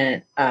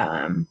different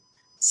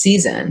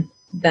season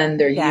than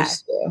they're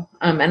used to.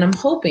 And I'm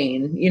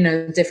hoping,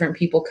 different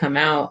people come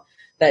out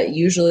that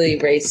usually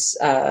race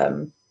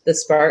the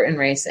Spartan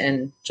race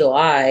in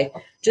July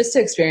just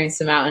to experience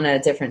the mountain at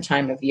a different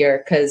time of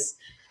year, because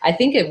I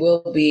think it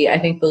will be. I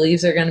think the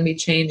leaves are going to be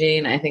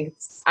changing.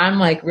 I'm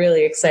like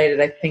really excited.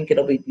 I think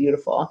it'll be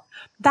beautiful.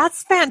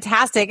 That's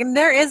fantastic. And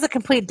there is a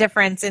complete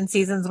difference in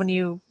seasons when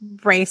you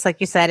race, like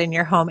you said, in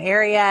your home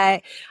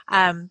area.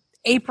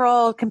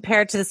 April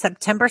compared to the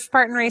September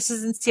Spartan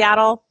races in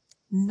Seattle,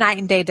 night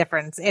and day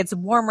difference. It's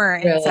warmer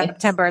in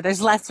September.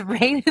 There's less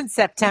rain in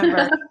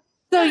September.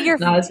 So you're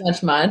not as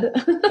much mud.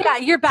 Yeah,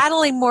 you're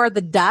battling more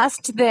the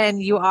dust than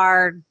you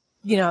are,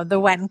 the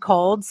wet and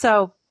cold.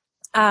 So,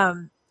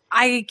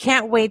 I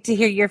can't wait to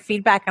hear your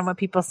feedback on what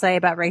people say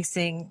about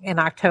racing in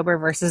October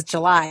versus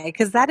July,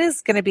 because that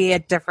is going to be a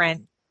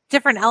different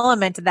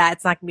element to that.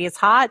 It's not going to be as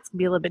hot. It's going to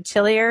be a little bit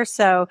chillier.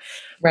 So,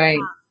 right.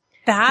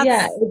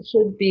 It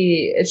should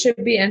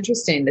be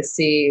interesting to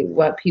see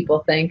what people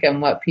think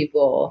and what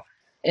people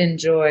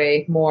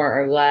enjoy more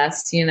or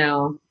less.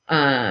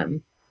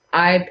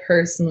 I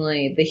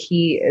personally, the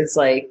heat is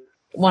like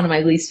one of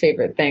my least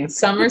favorite things.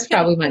 Summer's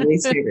probably my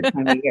least favorite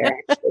time of year,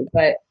 actually.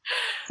 But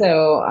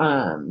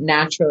so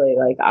naturally,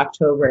 like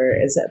October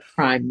is a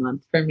prime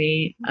month for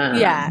me.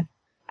 And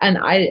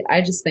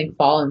I just think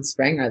fall and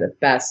spring are the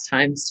best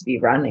times to be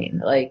running.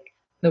 Like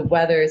the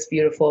weather is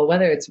beautiful,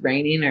 whether it's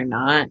raining or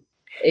not.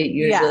 It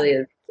usually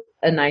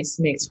is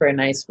makes for a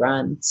nice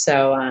run.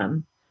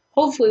 So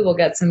hopefully we'll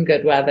get some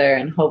good weather,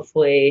 and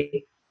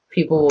hopefully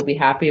people will be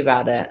happy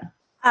about it.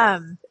 I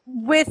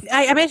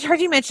heard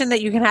you mention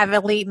that you can have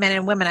elite men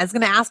and women. I was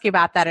going to ask you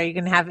about that. Are you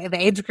going to have the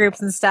age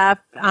groups and stuff?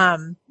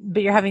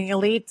 But you're having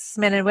elites,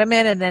 men and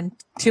women, and then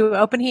 2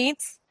 open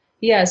heats?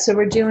 Yeah. So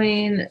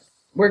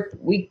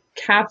we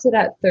capped it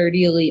at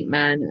 30 elite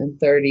men and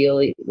 30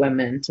 elite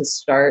women to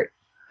start.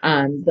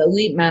 The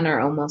elite men are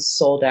almost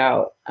sold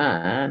out.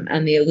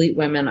 And the elite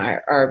women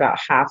are about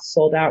half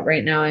sold out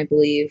right now, I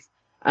believe.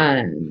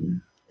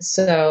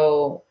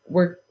 So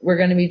we're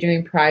going to be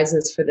doing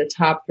prizes for the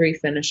top 3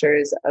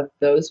 finishers of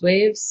those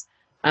waves.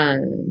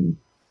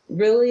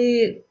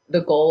 Really,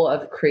 the goal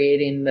of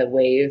creating the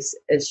waves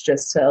is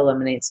just to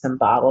eliminate some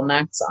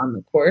bottlenecks on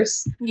the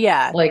course.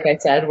 Yeah. Like I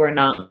said, we're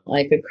not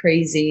like a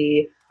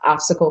crazy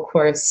obstacle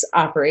course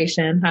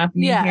operation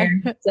happening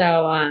here.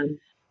 So,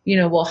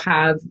 we'll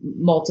have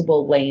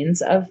multiple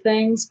lanes of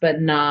things,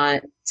 but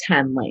not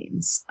 10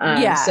 lanes.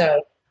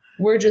 So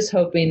we're just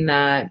hoping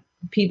that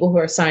people who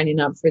are signing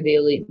up for the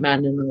elite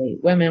men and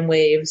elite women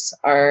waves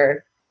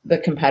are the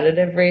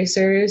competitive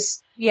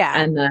racers. Yeah.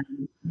 And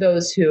then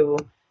those who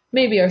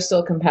maybe are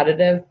still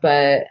competitive,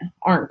 but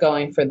aren't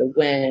going for the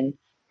win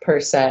per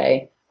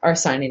se are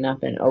signing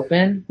up in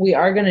open. We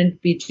are going to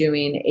be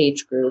doing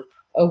age group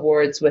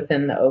awards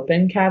within the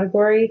open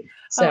category.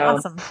 So,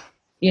 awesome.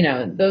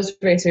 Those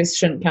racers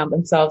shouldn't count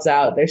themselves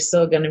out. There's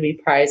still going to be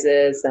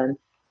prizes, and,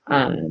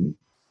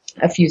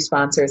 a few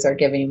sponsors are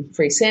giving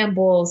free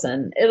samples,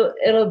 and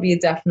it'll be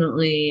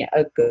definitely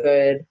a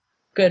good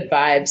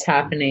vibes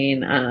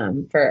happening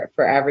for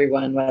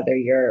everyone, whether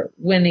you're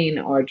winning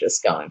or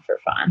just going for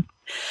fun.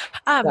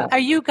 Are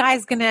you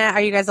guys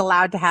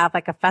allowed to have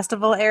like a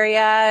festival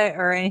area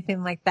or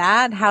anything like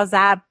that? How's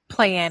that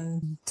play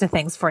into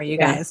things for you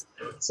guys?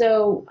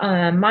 So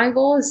my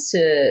goal is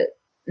to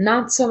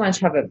not so much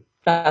have a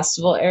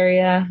festival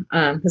area,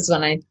 because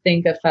when I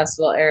think of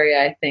festival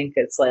area, I think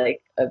it's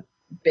like a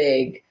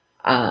big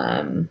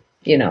 10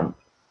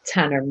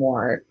 or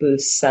more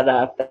booths set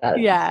up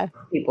that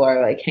people are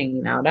like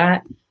hanging out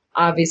at.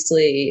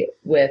 Obviously,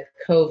 with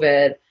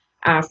COVID,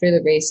 after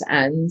the race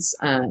ends,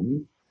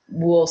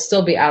 we'll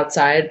still be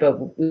outside,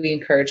 but we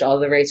encourage all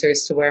the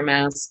racers to wear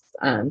masks,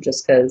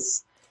 just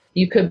because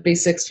you could be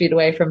 6 feet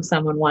away from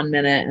someone 1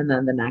 minute and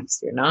then the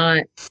next you're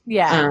not.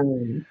 Yeah.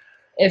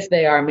 If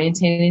they are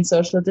maintaining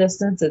social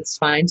distance, it's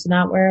fine to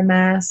not wear a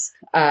mask.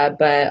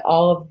 But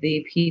all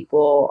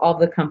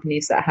the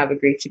companies that have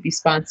agreed to be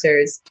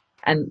sponsors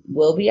and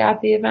will be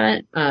at the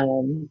event,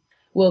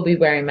 will be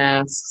wearing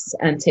masks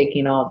and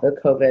taking all the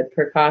COVID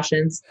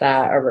precautions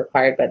that are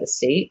required by the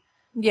state.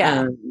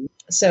 Yeah.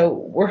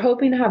 So we're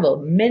hoping to have a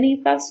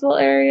mini festival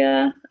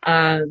area,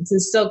 to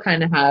still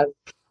kind of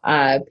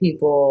have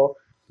people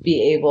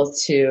be able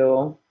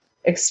to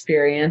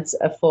experience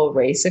a full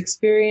race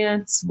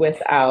experience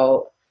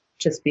without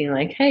just being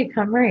like, hey,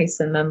 come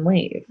race and then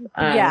leave.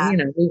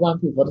 We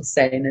want people to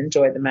stay and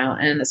enjoy the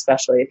mountain,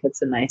 especially if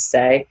it's a nice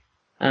day.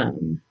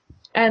 And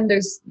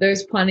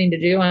there's plenty to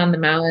do on the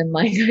mountain.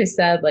 Like I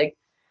said,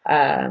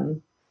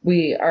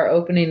 we are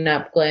opening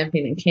up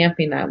glamping and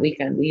camping that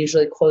weekend. We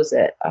usually close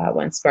it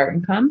when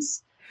Spartan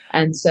comes.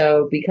 And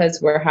so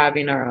because we're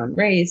having our own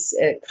race,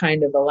 it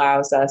kind of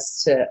allows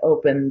us to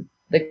open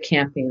the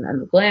camping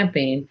and the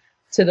glamping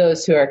to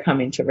those who are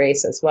coming to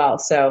race as well.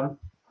 So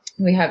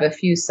we have a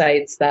few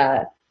sites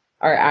that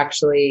are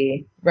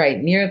actually right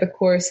near the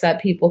course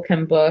that people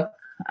can book.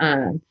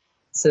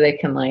 So they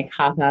can like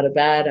hop out of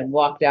bed and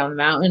walk down the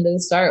mountain to the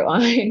start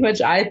line,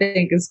 which I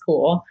think is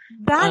cool.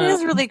 That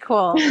is really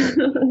cool.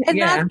 And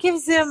Yeah, that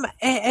gives them,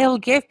 it'll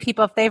give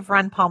people, if they've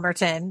run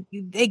Palmerton,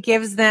 it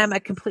gives them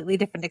a completely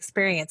different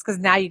experience because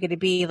now you get to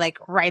be like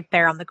right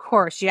there on the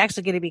course. You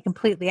actually get to be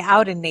completely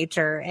out in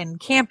nature and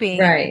camping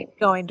right. and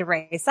going to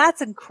race.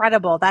 That's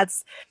incredible.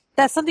 That's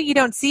something you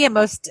don't see in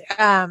most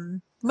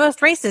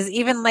races,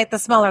 even like the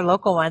smaller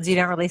local ones. You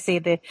don't really see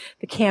the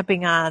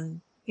camping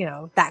on,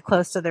 that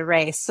close to the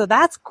race. So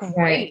that's great.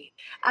 Right.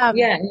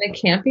 Yeah, and the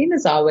camping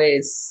is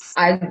always,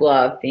 I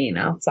love being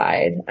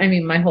outside. I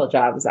mean, my whole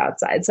job is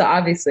outside, so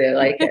obviously I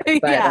like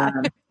it. But Yeah.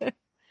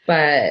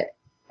 but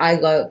I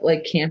love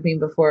like camping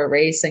before a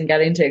race and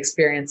getting to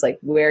experience like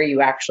where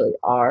you actually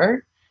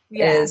are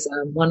is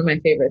one of my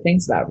favorite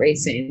things about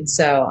racing.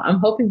 So I'm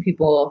hoping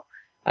people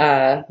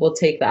will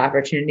take the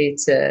opportunity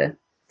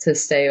to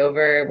stay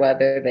over,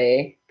 whether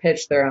they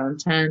pitch their own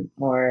tent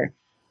or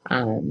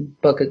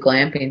book a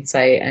glamping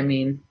site. I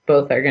mean,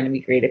 both are going to be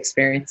great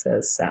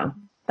experiences. So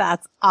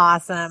that's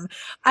awesome.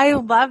 I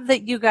love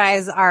that you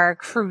guys are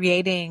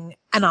creating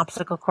an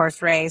obstacle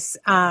course race.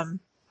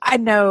 I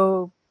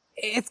know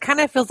it kind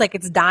of feels like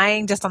it's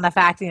dying just on the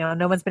fact,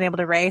 no one's been able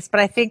to race,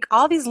 but I think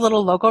all these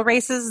little local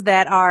races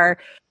that are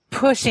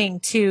pushing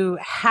to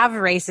have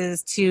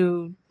races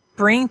to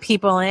bring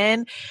people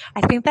in,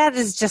 I think that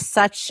is just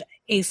such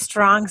a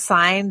strong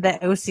sign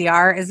that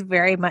OCR is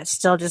very much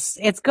still just,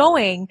 it's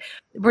going.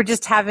 We're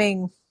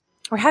having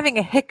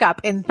a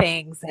hiccup in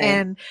things. Right.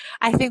 And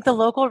I think the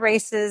local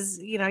races,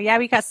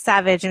 we got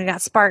Savage and we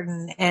got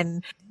Spartan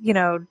and,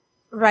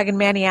 Rugged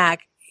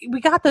Maniac. We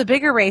got the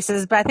bigger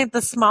races, but I think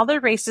the smaller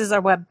races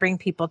are what bring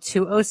people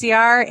to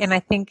OCR. And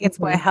I think it's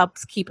what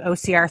helps keep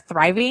OCR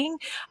thriving.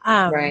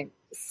 Right.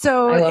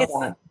 So I love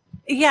that.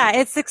 Yeah,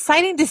 it's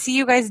exciting to see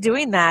you guys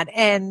doing that.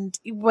 And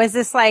was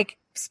this like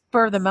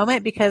spur of the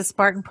moment because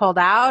Spartan pulled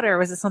out, or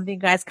was it something you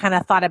guys kind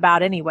of thought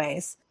about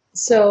anyways?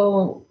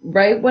 So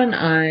right when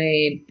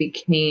I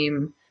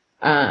became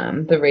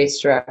the race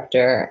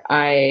director,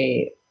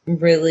 I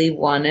really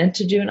wanted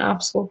to do an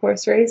obstacle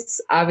course race.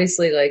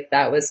 Obviously, like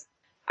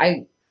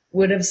I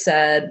would have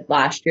said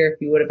last year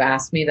if you would have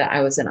asked me that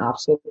I was an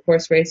obstacle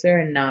course racer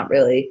and not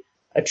really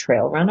a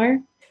trail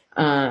runner.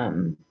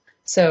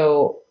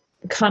 So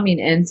coming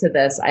into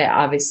this, I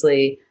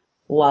obviously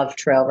love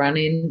trail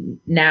running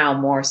now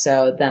more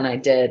so than I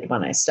did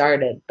when I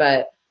started.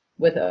 But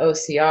with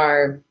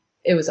OCR,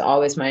 it was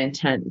always my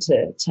intent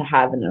to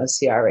have an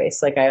OCR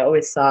race. Like I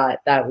always thought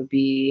that would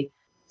be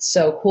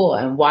so cool.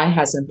 And why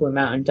hasn't Blue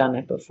Mountain done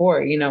it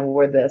before?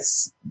 We're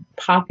this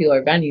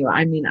popular venue.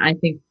 I mean, I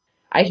think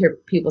I hear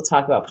people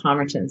talk about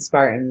Palmerton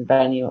Spartan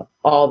venue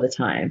all the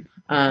time.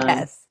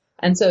 Yes.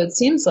 And so it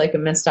seems like a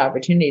missed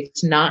opportunity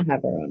to not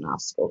have our own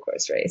obstacle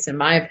course race, in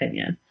my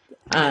opinion.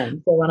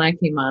 So when I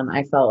came on,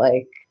 I felt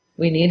like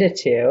we needed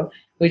to.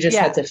 We just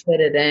had to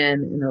fit it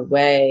in a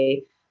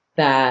way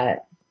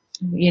that,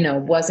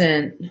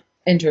 wasn't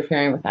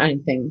interfering with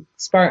anything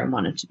Spartan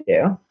wanted to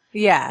do.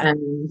 Yeah.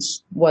 And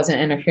wasn't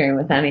interfering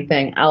with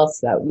anything else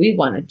that we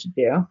wanted to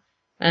do.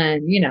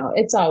 And,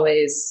 it's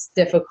always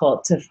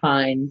difficult to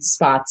find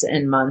spots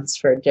in months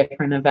for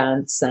different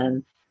events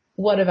and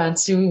what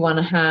events do we want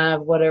to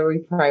have? What are we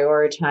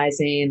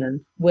prioritizing?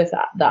 And with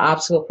the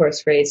obstacle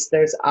course race,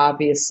 there's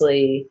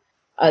obviously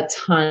a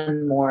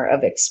ton more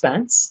of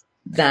expense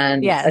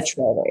than a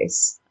trail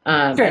race.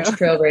 A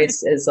trail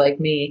race is like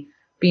me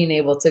being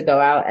able to go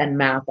out and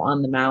map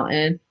on the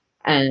mountain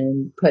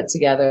and put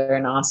together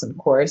an awesome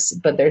course,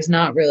 but there's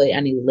not really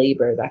any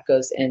labor that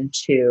goes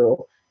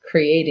into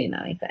creating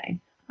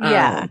anything.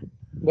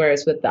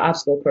 Whereas with the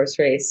obstacle course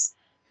race,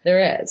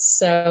 there is.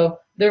 So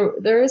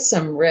there is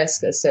some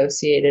risk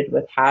associated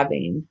with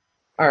having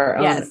our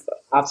own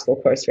obstacle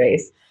course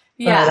race.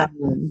 Yeah.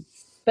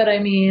 But I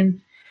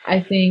mean,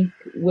 I think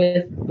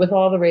with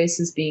all the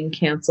races being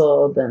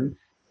canceled, and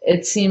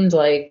it seemed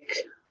like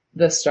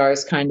the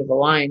stars kind of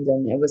aligned,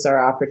 and it was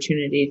our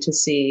opportunity to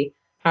see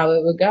how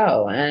it would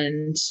go.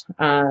 And,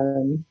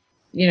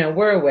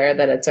 we're aware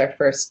that it's our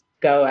first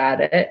go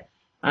at it.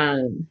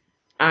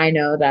 I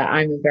know that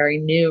I'm a very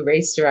new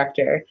race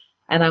director,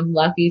 and I'm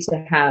lucky to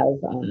have,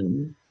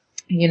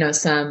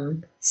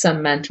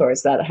 some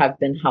mentors that have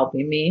been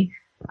helping me,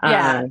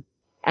 and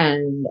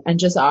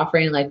just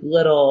offering like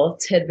little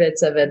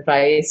tidbits of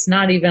advice,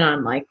 not even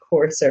on like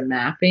course or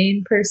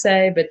mapping per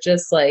se, but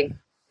just like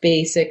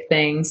basic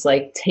things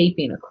like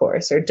taping a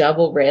course or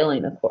double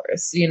railing a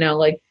course,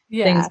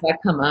 things that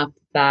come up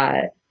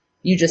that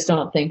you just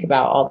don't think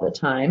about all the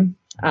time,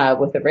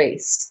 with a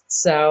race.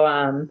 So,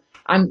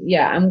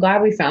 I'm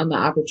glad we found the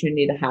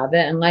opportunity to have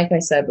it. And like I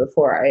said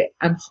before,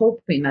 I'm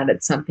hoping that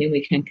it's something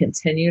we can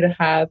continue to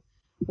have,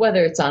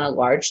 whether it's on a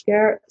large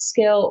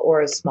scale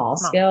or a small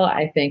scale.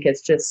 I think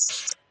it's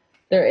just,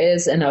 there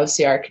is an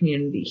OCR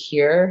community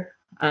here.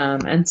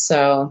 And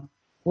so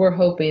we're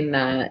hoping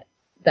that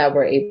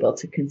we're able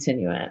to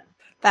continue it.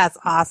 That's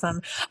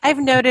awesome. I've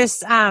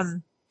noticed,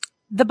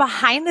 the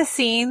behind the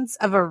scenes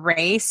of a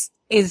race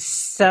is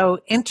so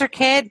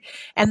intricate,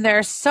 and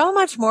there's so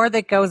much more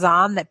that goes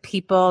on that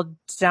people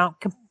don't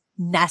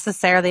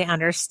necessarily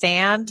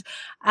understand.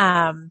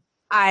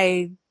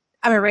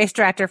 I'm a race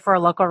director for a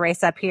local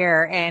race up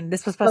here, and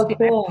this was supposed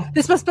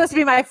to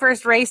be my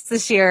first race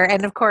this year.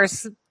 And of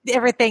course,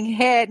 everything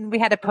hit, and we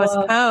had to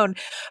postpone.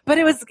 But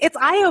it's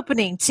eye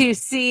opening to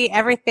see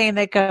everything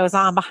that goes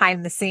on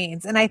behind the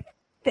scenes. And I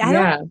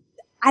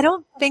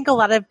don't think a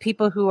lot of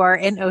people who are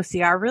in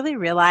OCR really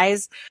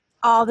realize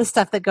all the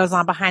stuff that goes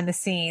on behind the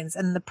scenes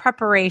and the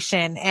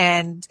preparation.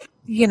 And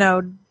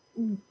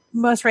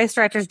most race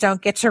directors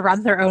don't get to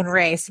run their own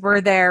race. We're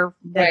there,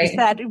 like you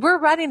said, we're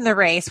running the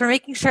race. We're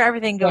making sure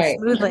everything goes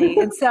smoothly.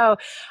 And so,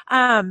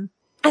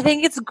 I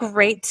think it's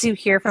great to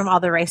hear from all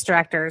the race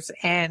directors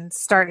and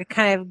start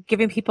kind of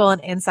giving people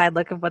an inside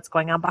look of what's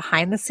going on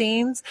behind the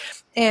scenes.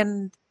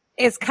 And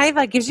it's kind of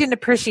like gives you an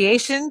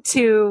appreciation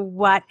to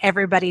what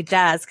everybody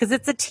does. Cause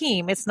it's a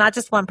team. It's not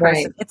just one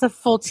person. Right. It's a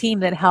full team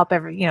that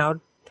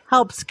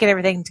helps get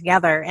everything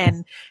together,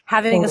 and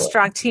having a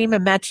strong team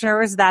of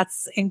mentors,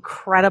 that's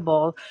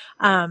incredible.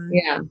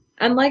 And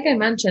like I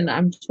mentioned,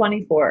 I'm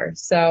 24,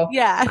 so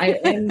I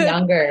am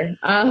younger.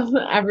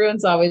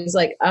 Everyone's always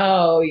like,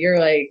 oh, you're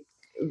like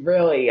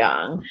really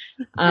young.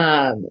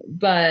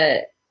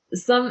 But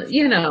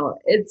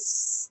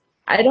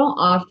I don't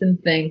often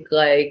think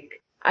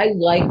like, I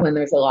like when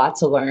there's a lot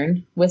to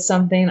learn with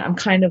something. I'm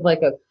kind of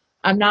like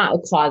I'm not a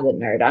closet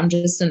nerd. I'm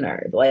just a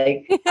nerd.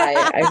 Like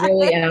I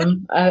really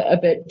am a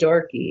bit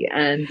dorky,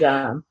 and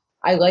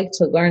I like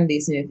to learn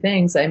these new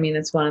things. I mean,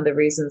 it's one of the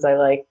reasons I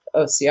like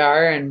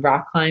OCR and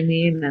rock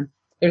climbing, and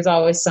there's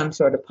always some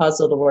sort of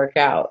puzzle to work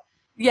out.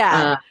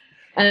 Yeah.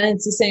 And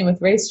it's the same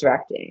with race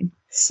directing.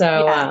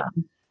 So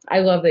I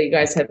love that you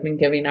guys have been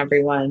giving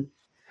everyone,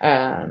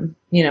 an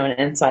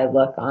inside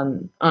look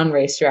on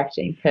race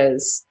directing,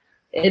 because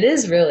it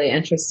is really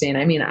interesting.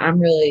 I mean, I'm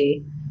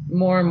really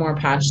more and more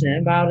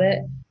passionate about it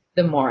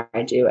the more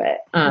I do it.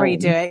 More you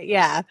do it,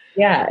 yeah.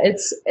 Yeah,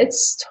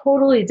 it's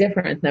totally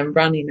different than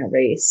running a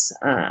race,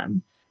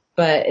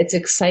 but it's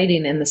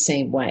exciting in the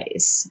same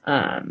ways.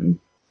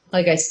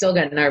 Like I still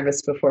get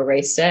nervous before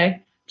race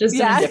day, just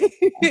in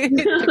a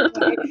different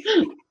way.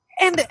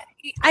 And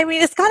I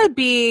mean, it's got to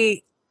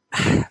be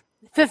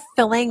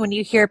fulfilling when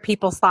you hear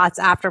people's thoughts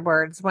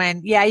afterwards,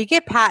 when you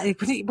get past,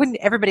 when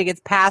everybody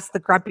gets past the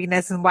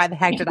grumpiness and why the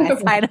heck did I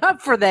sign up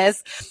for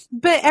this,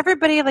 but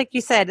everybody, like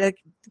you said, it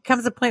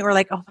comes a point where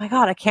like, oh my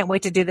God, I can't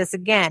wait to do this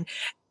again.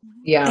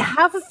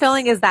 How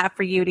fulfilling is that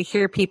for you to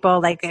hear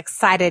people like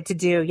excited to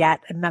do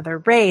yet another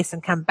race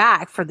and come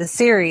back for the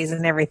series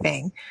and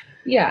everything?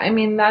 I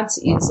mean,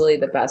 that's easily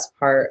the best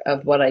part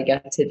of what I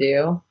get to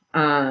do.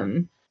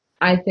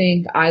 I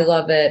think I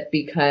love it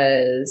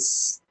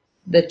because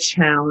the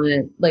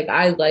challenge, like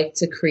I like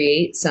to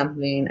create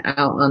something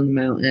out on the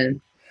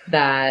mountain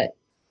that,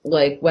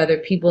 like, whether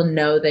people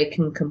know they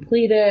can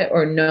complete it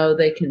or know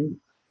they can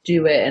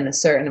do it in a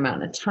certain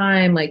amount of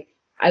time, like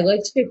I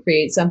like to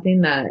create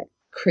something that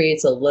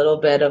creates a little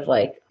bit of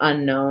like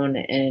unknown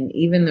in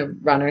even the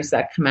runners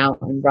that come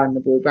out and run the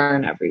Blue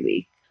Burn every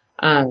week.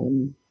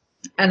 And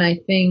I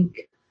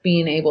think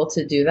being able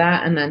to do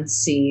that and then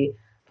see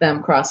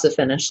them cross the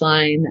finish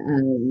line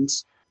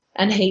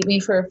and hate me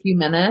for a few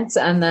minutes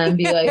and then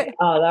be like,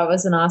 oh, that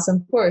was an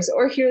awesome course,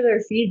 or hear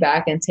their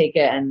feedback and take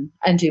it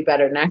and do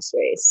better next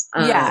race.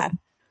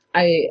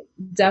 I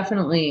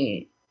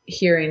definitely,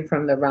 hearing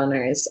from the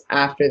runners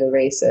after the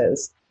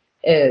races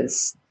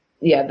is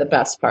the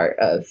best part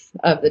of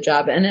the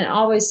job. And it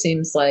always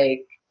seems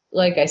like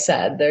I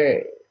said,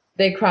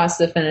 they cross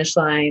the finish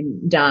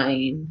line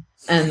dying.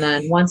 And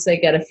then once they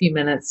get a few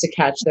minutes to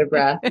catch their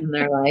breath and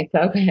they're like,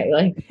 okay,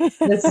 like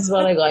this is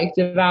what I liked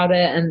about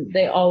it. And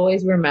they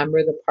always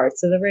remember the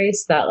parts of the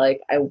race that like,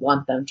 I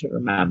want them to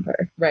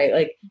remember, right?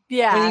 Like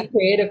when you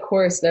create a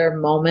course, there are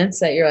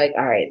moments that you're like,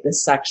 all right,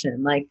 this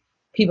section, like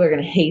people are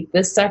going to hate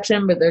this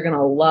section, but they're going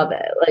to love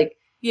it. Like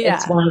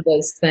it's one of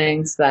those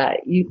things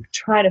that you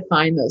try to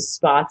find those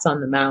spots on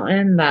the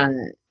mountain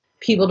that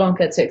people don't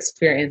get to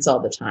experience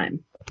all the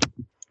time.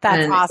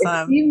 That's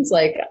awesome.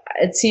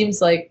 It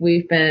seems like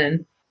we've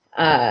been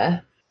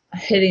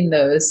hitting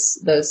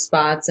those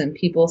spots, and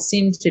people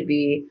seem to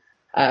be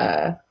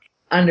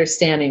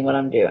understanding what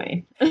I'm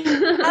doing.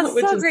 That's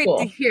so great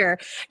to hear.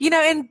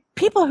 And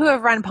people who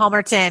have run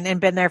Palmerton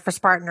and been there for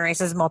Spartan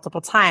races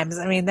multiple times,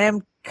 I mean, them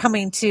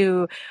coming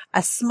to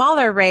a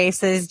smaller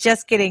race that is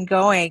just getting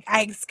going,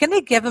 it's going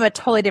to give them a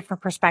totally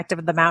different perspective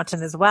of the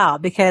mountain as well,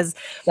 because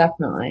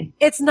definitely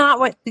it's not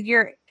what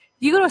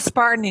you go to a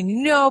Spartan and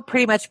you know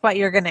pretty much what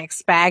you're going to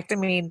expect. I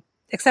mean,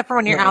 except for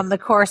when you're out on the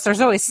course, there's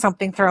always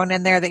something thrown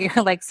in there that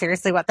you're like,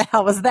 seriously, what the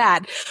hell was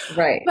that?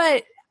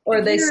 Right.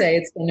 Or they say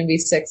it's going to be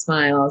 6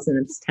 miles and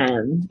it's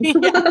 10.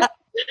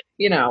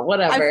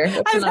 Whatever.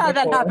 I've had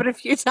that happen a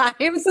few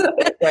times.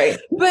 Right.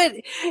 But,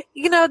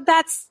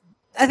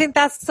 I think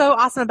that's so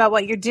awesome about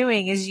what you're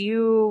doing is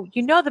you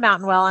know the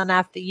mountain well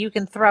enough that you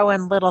can throw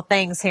in little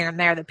things here and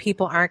there that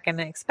people aren't going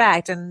to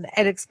expect. And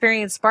an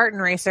experienced Spartan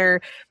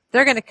racer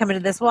they're going to come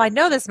into this. Well, I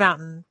know this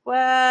mountain.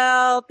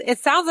 Well, it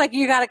sounds like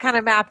you got it kind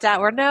of mapped out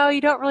where no,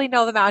 you don't really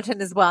know the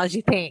mountain as well as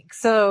you think.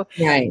 So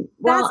right.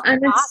 Well, that's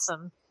and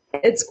awesome.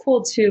 It's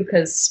cool too,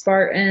 because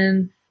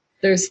Spartan,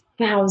 there's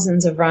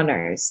thousands of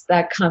runners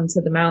that come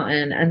to the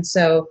mountain. And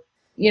so,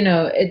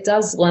 it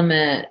does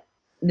limit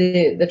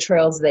the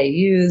trails they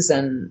use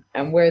and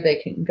where they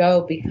can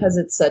go because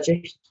it's such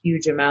a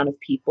huge amount of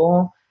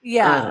people.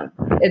 Yeah.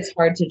 It's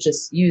hard to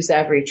just use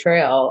every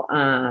trail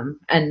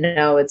and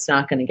know it's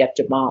not going to get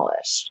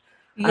demolished.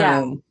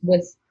 Yeah.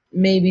 With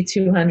maybe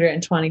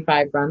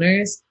 225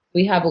 runners,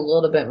 we have a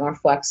little bit more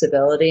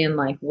flexibility in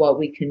like what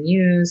we can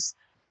use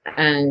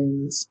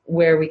and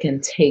where we can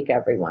take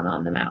everyone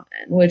on the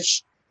mountain,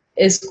 which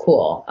is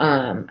cool.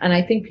 And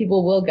I think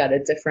people will get a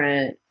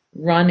different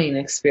running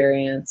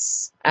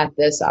experience at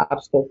this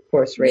obstacle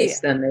course race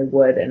than they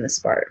would in a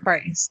Spartan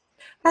race.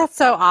 That's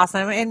so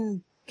awesome.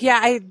 And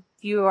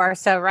you are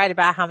so right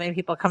about how many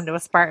people come to a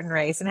Spartan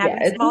race and having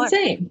it's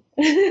insane.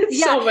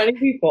 So many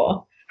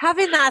people.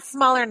 Having that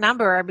smaller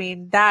number, I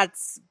mean,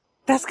 that's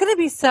going to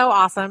be so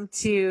awesome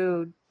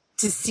to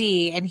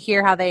see and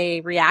hear how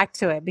they react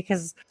to it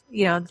because,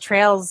 the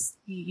trails,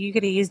 you get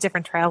to use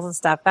different trails and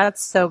stuff.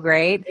 That's so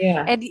great.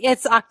 Yeah. And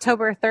it's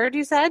October 3rd,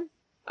 you said?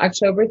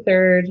 October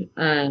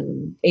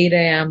 3rd, 8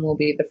 a.m. will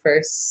be the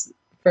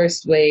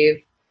first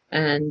wave.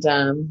 And,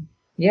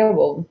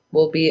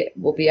 we'll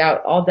be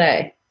out all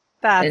day.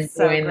 That's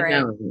so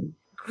great.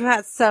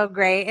 That's so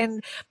great.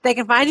 And they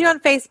can find you on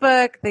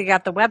Facebook. They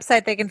got the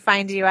website they can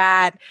find you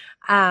at.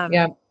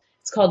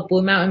 It's called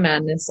Blue Mountain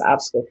Madness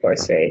Obstacle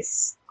Course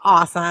Race.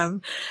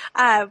 Awesome.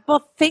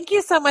 Well, thank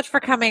you so much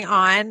for coming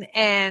on.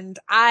 And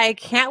I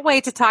can't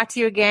wait to talk to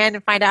you again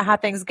and find out how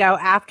things go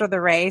after the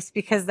race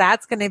because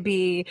that's going to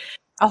be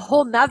a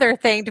whole nother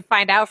thing to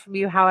find out from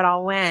you how it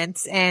all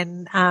went.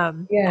 And I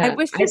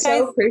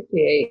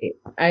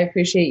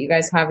appreciate you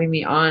guys having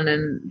me on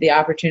and the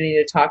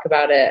opportunity to talk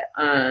about it.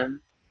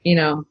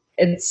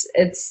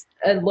 It's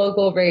a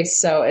local race,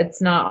 so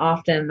it's not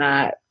often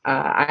that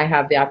I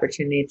have the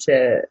opportunity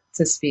to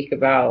speak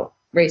about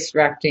race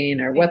directing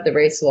or what the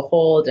race will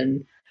hold.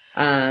 And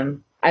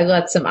I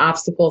let some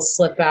obstacles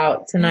slip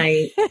out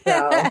tonight.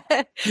 So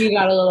you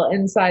got a little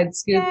inside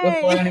scoop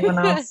before anyone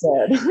else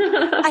did.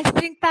 I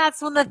think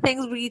that's one of the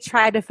things we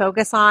try to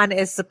focus on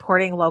is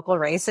supporting local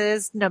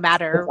races, no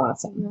matter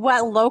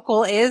what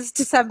local is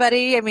to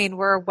somebody. I mean,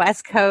 we're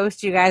West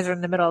Coast. You guys are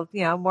in the middle,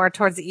 more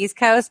towards the East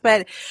Coast,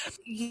 but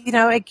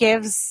it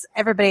gives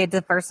everybody a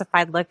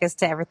diversified look as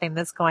to everything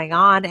that's going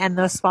on and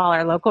those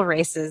smaller local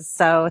races.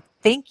 So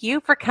thank you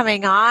for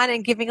coming on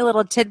and giving a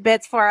little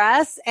tidbits for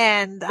us.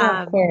 And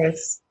of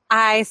course.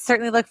 I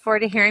certainly look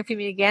forward to hearing from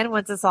you again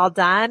once it's all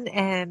done.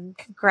 And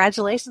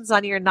congratulations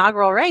on your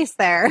inaugural race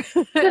there.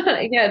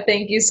 Yeah,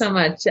 thank you so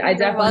much. I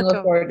definitely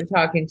look forward to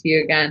talking to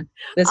you again.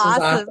 This was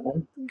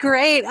awesome.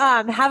 Great.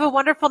 Have a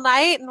wonderful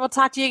night, and we'll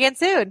talk to you again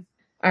soon.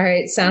 All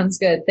right. Sounds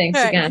good. Thanks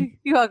again.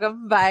 You're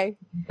welcome. Bye.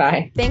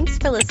 Bye. Thanks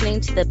for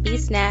listening to the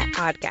BeastNet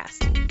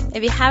podcast.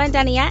 If you haven't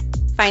done it yet,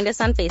 find us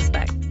on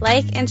Facebook.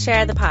 Like and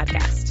share the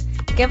podcast.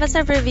 Give us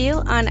a review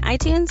on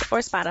iTunes or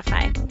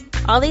Spotify.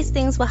 All these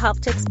things will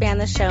help to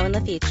expand the show in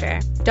the future.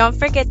 Don't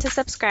forget to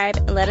subscribe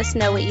and let us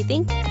know what you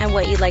think and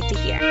what you'd like to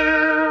hear.